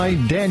to you by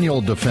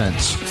Daniel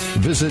Defense.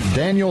 Visit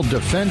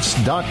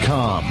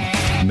DanielDefense.com.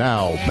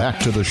 Now, back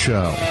to the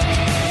show.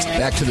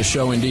 Back to the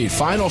show indeed.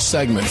 Final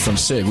segment from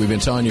SIG. We've been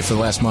telling you for the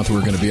last month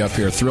we're going to be up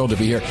here. Thrilled to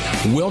be here.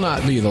 Will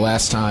not be the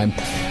last time.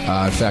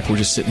 In fact, we're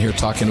just sitting here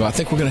talking about, I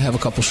think we're going to have a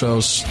couple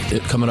shows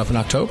coming up in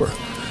October.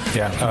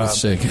 Yeah, with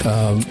SIG.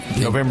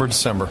 November,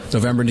 December.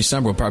 November and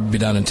December. We'll probably be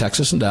down in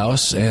Texas and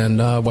Dallas and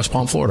West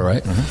Palm, Florida,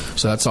 right? Mm-hmm.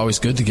 So that's always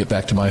good to get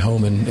back to my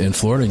home in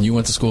Florida. And you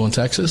went to school in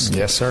Texas?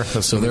 Yes, sir.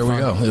 So there we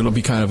go. It'll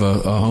be kind of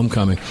a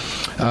homecoming.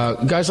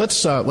 Guys,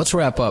 let's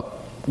wrap up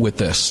with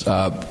this.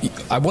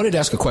 I wanted to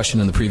ask a question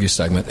in the previous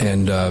segment,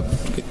 and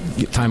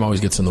time always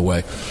gets in the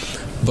way.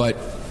 But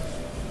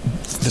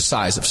the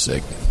size of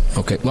SIG.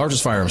 Okay,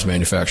 largest firearms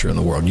manufacturer in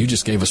the world. You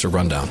just gave us a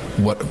rundown.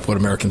 What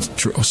American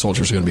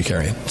soldiers are going to be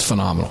carrying. It's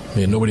phenomenal. I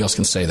mean, nobody else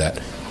can say that.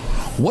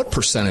 What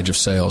percentage of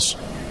sales,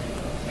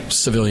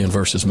 civilian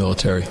versus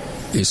military,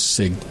 is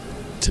SIG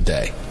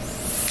today?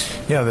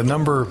 Yeah, the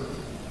number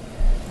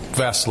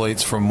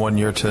vacillates from one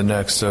year to the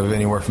next of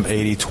anywhere from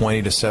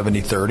 80-20 to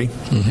 70-30.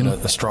 Mm-hmm. In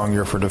a strong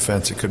year for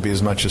defense, it could be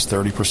as much as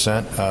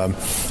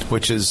 30%,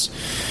 which is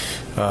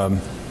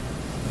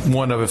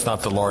one of, if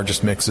not the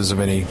largest mixes of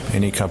any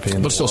company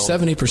in the world. But still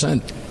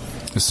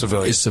 70%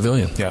 is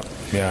civilian.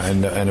 Yeah,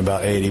 and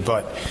about 80.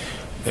 But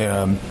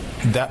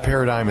that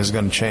paradigm is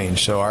going to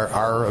change. So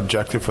our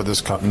objective for this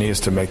company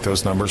is to make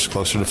those numbers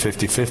closer to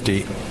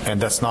 50-50,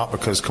 and that's not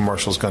because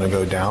commercial is going to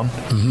go down.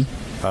 Mm-hmm.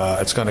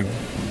 It's going to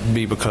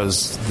be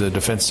because the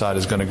defense side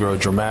is going to grow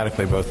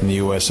dramatically, both in the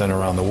U.S. and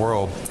around the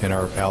world in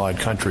our allied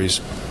countries.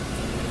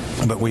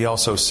 But we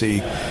also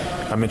see,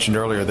 I mentioned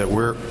earlier, that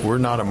we're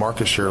not a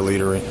market share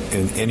leader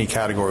in any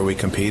category we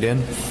compete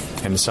in.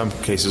 And in some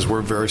cases,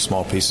 we're very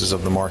small pieces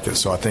of the market.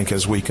 So I think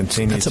as we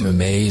continue That's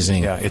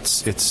amazing. Yeah,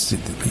 it's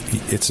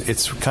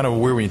kind of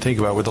weird when you think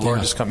about it. We're the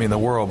largest company in the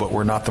world, but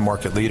we're not the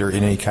market leader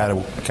in any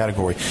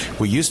category.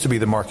 We used to be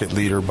the market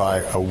leader by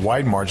a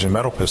wide margin in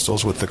metal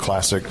pistols with the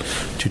classic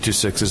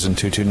 226s and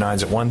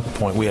 229s. At one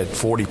point, we had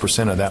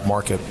 40% of that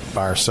market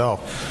by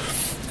ourselves.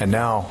 And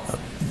now,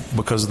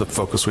 because of the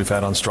focus we've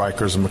had on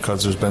strikers and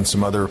because there's been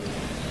some other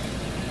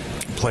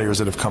players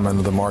that have come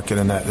into the market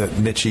in that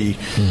niche,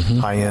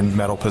 high-end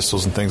metal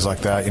pistols and things like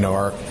that,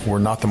 we're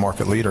not the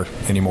market leader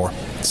anymore.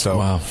 So,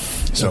 wow,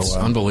 that's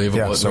unbelievable.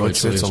 Yeah, so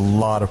it's a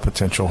lot of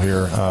potential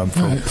here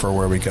for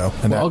where we go,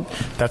 and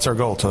that's our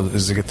goal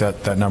is to get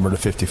that number to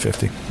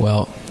 50-50.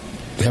 Well,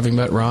 having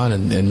met Ron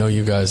and know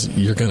you guys,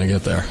 you're going to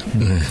get there.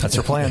 That's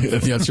your plan.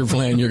 That's your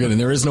plan. You're going.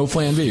 There is no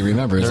plan B.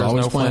 Remember, there's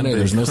always plan A.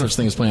 There's no such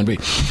thing as plan B.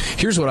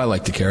 Here's what I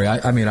like to carry.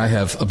 I mean, I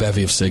have a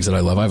bevy of SIGs that I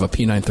love. I have a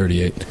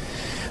P938.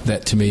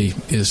 That, to me,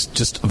 is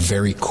just a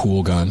very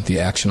cool gun.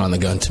 The action on the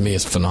gun, to me,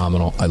 is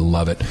phenomenal. I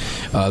love it.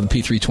 The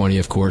P320,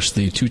 of course,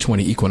 the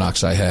 220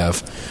 Equinox I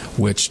have,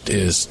 which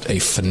is a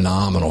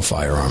phenomenal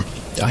firearm.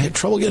 I had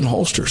trouble getting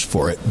holsters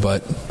for it,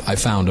 but I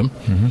found them,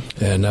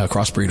 and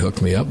Crossbreed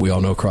hooked me up. We all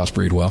know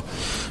Crossbreed well.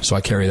 So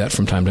I carry that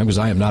from time to time because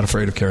I am not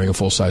afraid of carrying a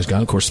full-size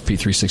gun. Of course, the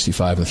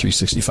P365 and the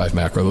 365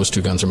 Macro, those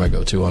two guns are my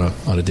go-to on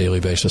a daily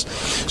basis.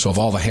 So of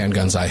all the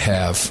handguns I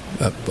have,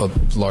 a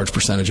large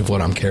percentage of what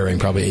I'm carrying,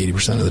 probably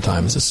 80% of the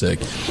time, is a SIG.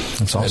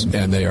 That's awesome.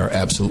 And they are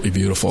absolutely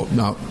beautiful.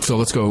 Now, Phil,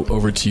 let's go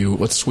over to you.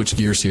 Let's switch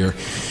gears here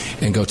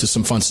and go to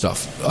some fun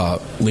stuff.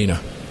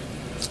 Lena,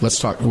 let's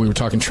talk. We were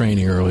talking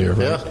training earlier,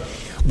 right? Yeah.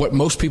 What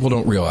most people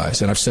don't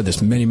realize, and I've said this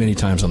many, many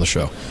times on the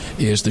show,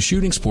 is the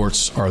shooting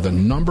sports are the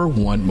number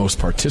one most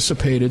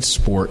participated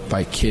sport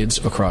by kids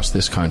across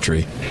this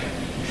country.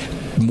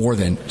 more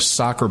than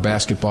soccer,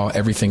 basketball,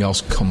 everything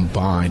else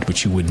combined,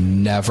 but you would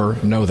never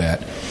know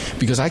that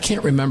because I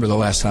can't remember the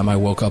last time I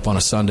woke up on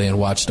a Sunday and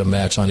watched a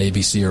match on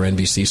ABC or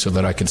NBC so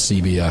that I could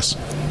CBS,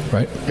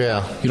 right?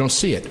 Yeah. You don't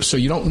see it, so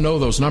you don't know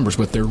those numbers,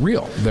 but they're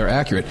real. They're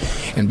accurate.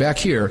 And back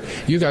here,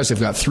 you guys have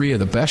got three of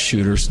the best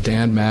shooters,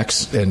 Dan,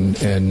 Max, and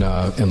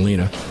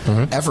Lena,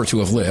 ever to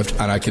have lived,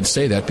 and I can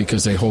say that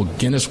because they hold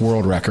Guinness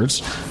World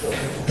Records.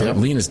 Yep.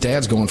 Lena's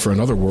dad's going for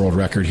another world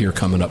record here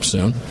coming up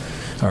soon.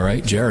 All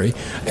right, Jerry.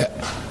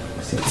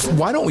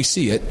 Why don't we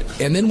see it?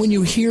 And then when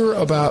you hear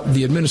about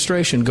the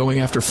administration going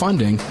after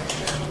funding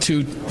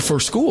for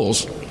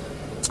schools,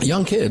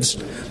 young kids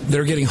that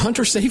are getting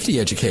hunter safety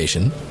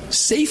education,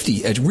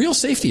 real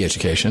safety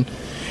education,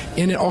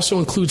 and it also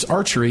includes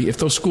archery. If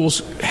those schools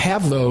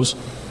have those,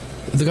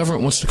 the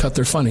government wants to cut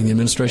their funding. The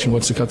administration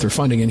wants to cut their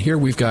funding. And here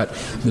we've got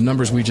the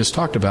numbers we just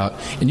talked about,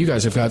 and you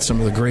guys have got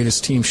some of the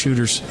greatest team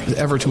shooters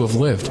ever to have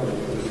lived.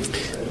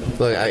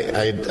 Look,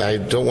 I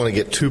don't want to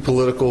get too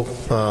political,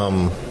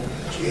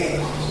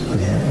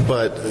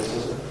 but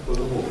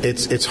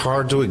it's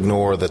hard to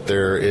ignore that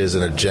there is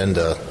an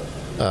agenda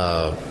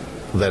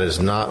that is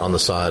not on the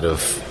side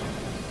of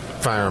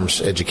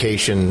firearms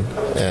education,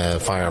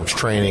 firearms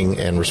training,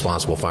 and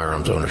responsible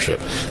firearms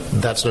ownership.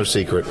 That's no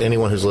secret.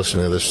 Anyone who's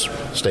listening to this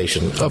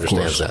station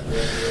understands that.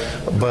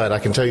 But I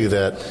can tell you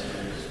that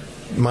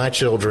my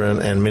children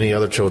and many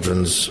other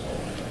children's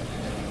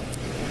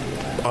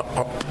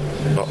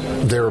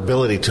their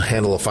ability to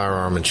handle a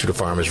firearm and shoot a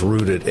firearm is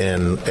rooted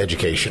in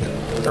education,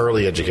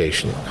 early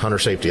education. Hunter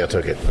safety, I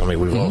took it. I mean,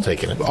 we've all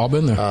taken it. All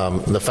been there.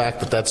 The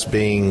fact that that's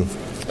being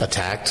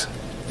attacked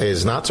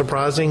is not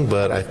surprising,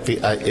 but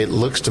it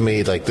looks to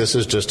me like this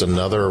is just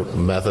another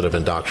method of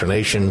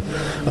indoctrination,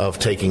 of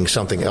taking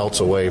something else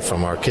away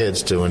from our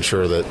kids to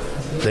ensure that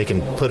they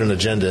can put an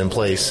agenda in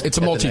place. It's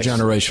a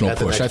multi-generational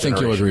push. I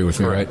think you'll agree with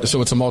me, right?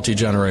 So it's a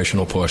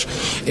multi-generational push.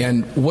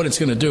 And what it's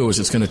going to do is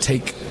it's going to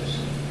take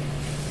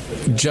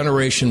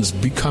generations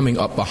coming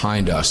up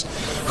behind us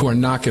who are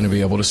not going to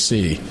be able to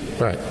see.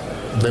 Right.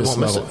 They won't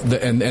miss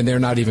it. And they're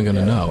not even going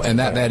to know. And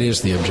that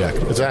is the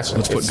objective. Exactly.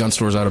 Let's put gun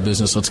stores out of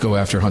business. Let's go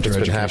after hunter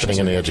education. It's been happening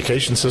in the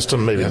education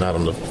system, maybe not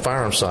on the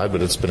firearm side,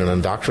 but it's been an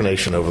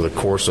indoctrination over the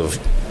course of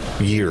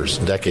years,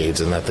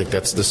 decades. And I think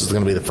this is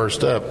going to be the first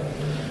step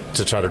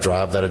to try to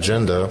drive that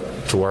agenda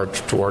to our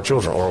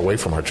children, or away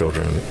from our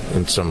children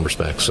in some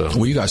respects. So,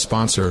 well, you guys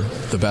sponsor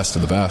the best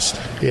of the best.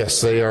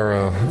 Yes, they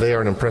are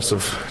an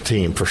impressive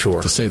team for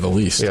sure, to say the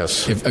least.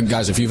 Yes,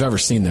 guys, if you've ever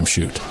seen them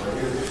shoot,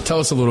 tell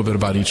us a little bit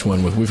about each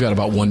one. We've got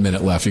about 1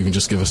 minute left. You can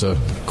just give us a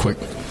quick.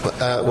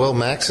 Well,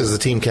 Max is the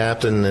team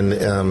captain,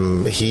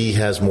 and he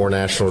has more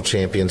national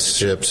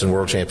championships and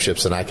world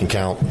championships than I can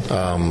count.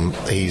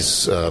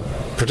 He's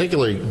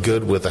particularly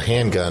good with a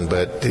handgun,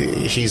 but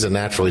he's a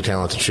naturally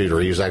talented shooter.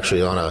 He was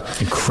actually on a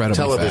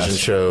television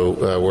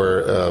show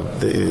where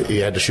he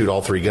had to shoot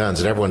all three guns,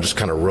 and everyone just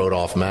kind of wrote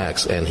off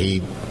Max, and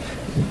he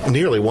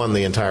nearly won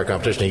the entire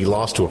competition. He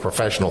lost to a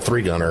professional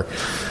three-gunner.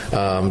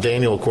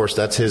 Daniel, of course,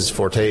 that's his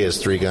forte,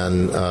 is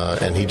three-gun,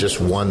 and he just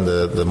won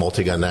the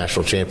multi-gun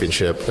national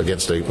championship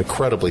against an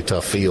incredibly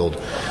tough field.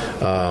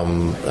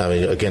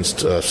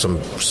 Against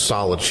some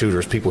solid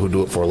shooters, people who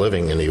do it for a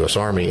living in the U.S.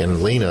 Army.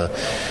 And Lena,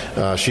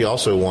 she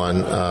also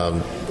won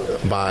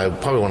by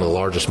probably one of the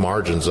largest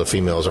margins of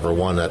females ever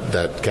won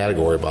that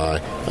category by.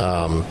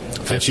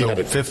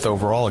 Fifth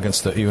overall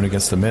against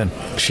the men.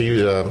 She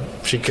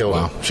killed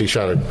him. She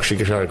shot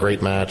a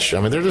great match.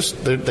 I mean,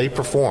 they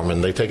perform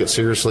and they take it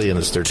seriously, and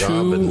it's their job.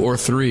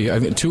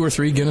 Two or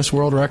three Guinness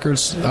World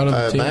Records out of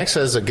the team. Max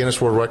has a Guinness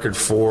World Record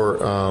for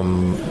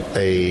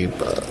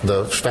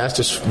the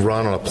fastest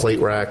run on a plate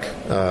rack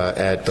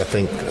at I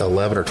think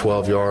 11 or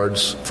 12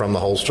 yards from the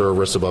holster,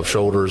 wrists above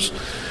shoulders.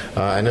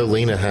 I know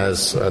Lena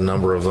has a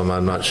number of them.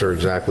 I'm not sure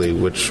exactly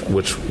which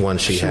one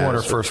she has. She won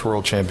her first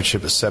world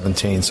championship at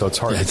 17, so it's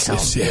hard to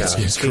count.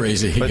 It's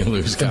crazy. He can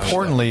lose count.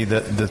 Importantly,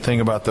 the thing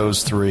about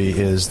those three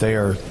is they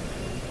are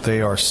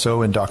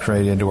so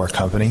indoctrinated into our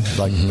company,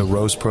 like the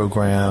Rose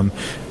program.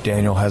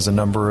 Daniel has a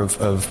number of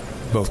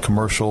both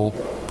commercial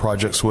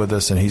projects with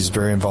us, and he's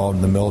very involved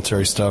in the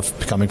military stuff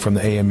coming from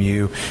the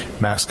AMU.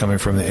 Max coming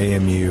from the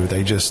AMU.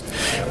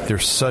 They're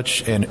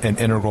such an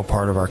integral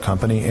part of our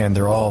company, and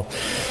they're all,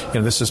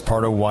 this is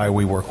part of why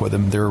we work with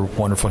them. They're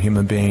wonderful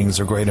human beings.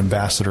 They're great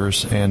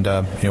ambassadors, and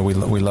we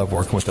love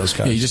working with those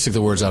guys. Yeah, you just took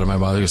the words out of my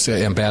mouth. You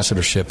say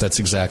ambassadorship. That's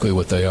exactly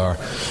what they are,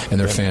 and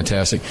they're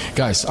fantastic.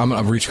 Guys, I'm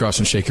going to reach across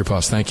and shake your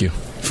paws. Thank you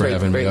for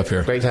having me up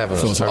here. Great having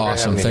us. It was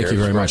awesome. Thank you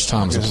very much,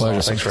 Tom. It's a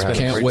pleasure. Thanks for having me.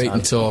 Can't wait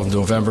until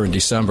November and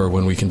December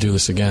when we can do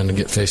this again and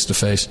get face to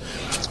face,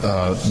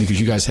 because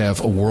you guys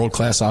have a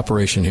world-class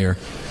operation here.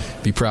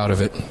 Be proud of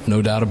it,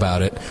 no doubt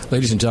about it.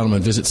 Ladies and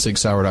gentlemen, visit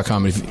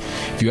SigSauer.com.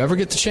 If you ever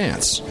get the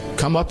chance,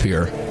 come up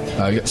here.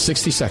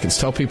 60 seconds.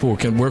 Tell people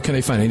where can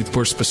they find anything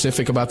more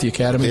specific about the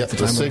Academy? Yep,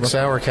 the Sig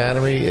Sauer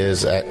Academy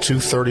is at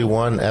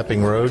 231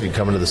 Epping Road. You can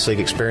come into the Sig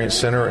Experience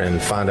Center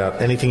and find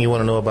out anything you want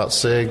to know about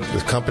Sig,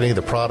 the company,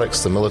 the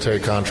products, the military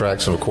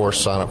contracts, and of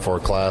course sign up for a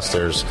class.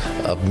 There's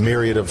a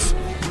myriad of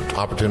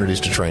opportunities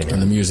to train here.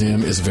 And the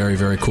museum is very,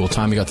 very cool.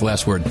 Tom, you got the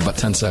last word, about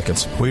 10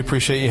 seconds. We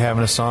appreciate you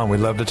having us on. We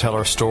love to tell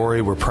our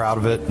story. We're proud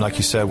of it. Like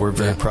you said, we're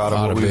very proud of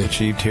what we've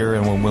achieved here,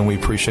 and when we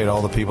appreciate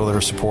all the people that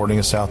are supporting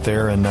us out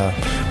there, and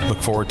look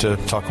forward to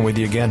talking with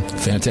you again.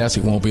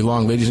 Fantastic. Won't be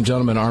long. Ladies and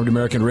gentlemen, Armed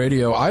American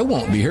Radio, I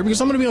won't be here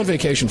because I'm going to be on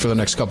vacation for the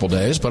next couple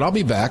days, but I'll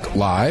be back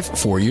live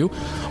for you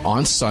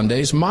on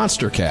Sunday's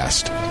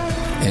Monstercast.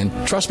 And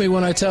trust me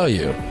when I tell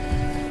you,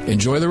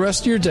 enjoy the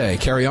rest of your day.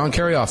 Carry on,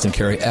 carry often,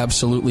 carry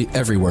absolutely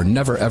everywhere.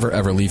 Never, ever,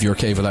 ever leave your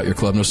cave without your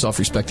club. No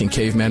self-respecting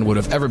caveman would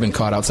have ever been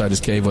caught outside his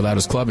cave without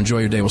his club. Enjoy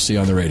your day. We'll see you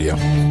on the radio.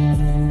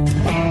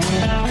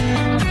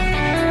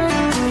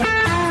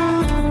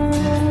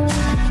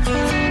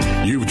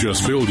 You've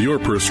just filled your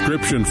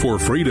prescription for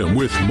freedom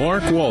with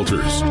Mark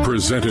Walters,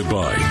 presented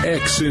by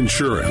X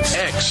Insurance.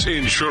 X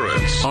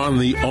Insurance on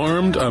the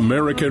Armed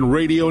American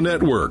Radio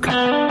Network.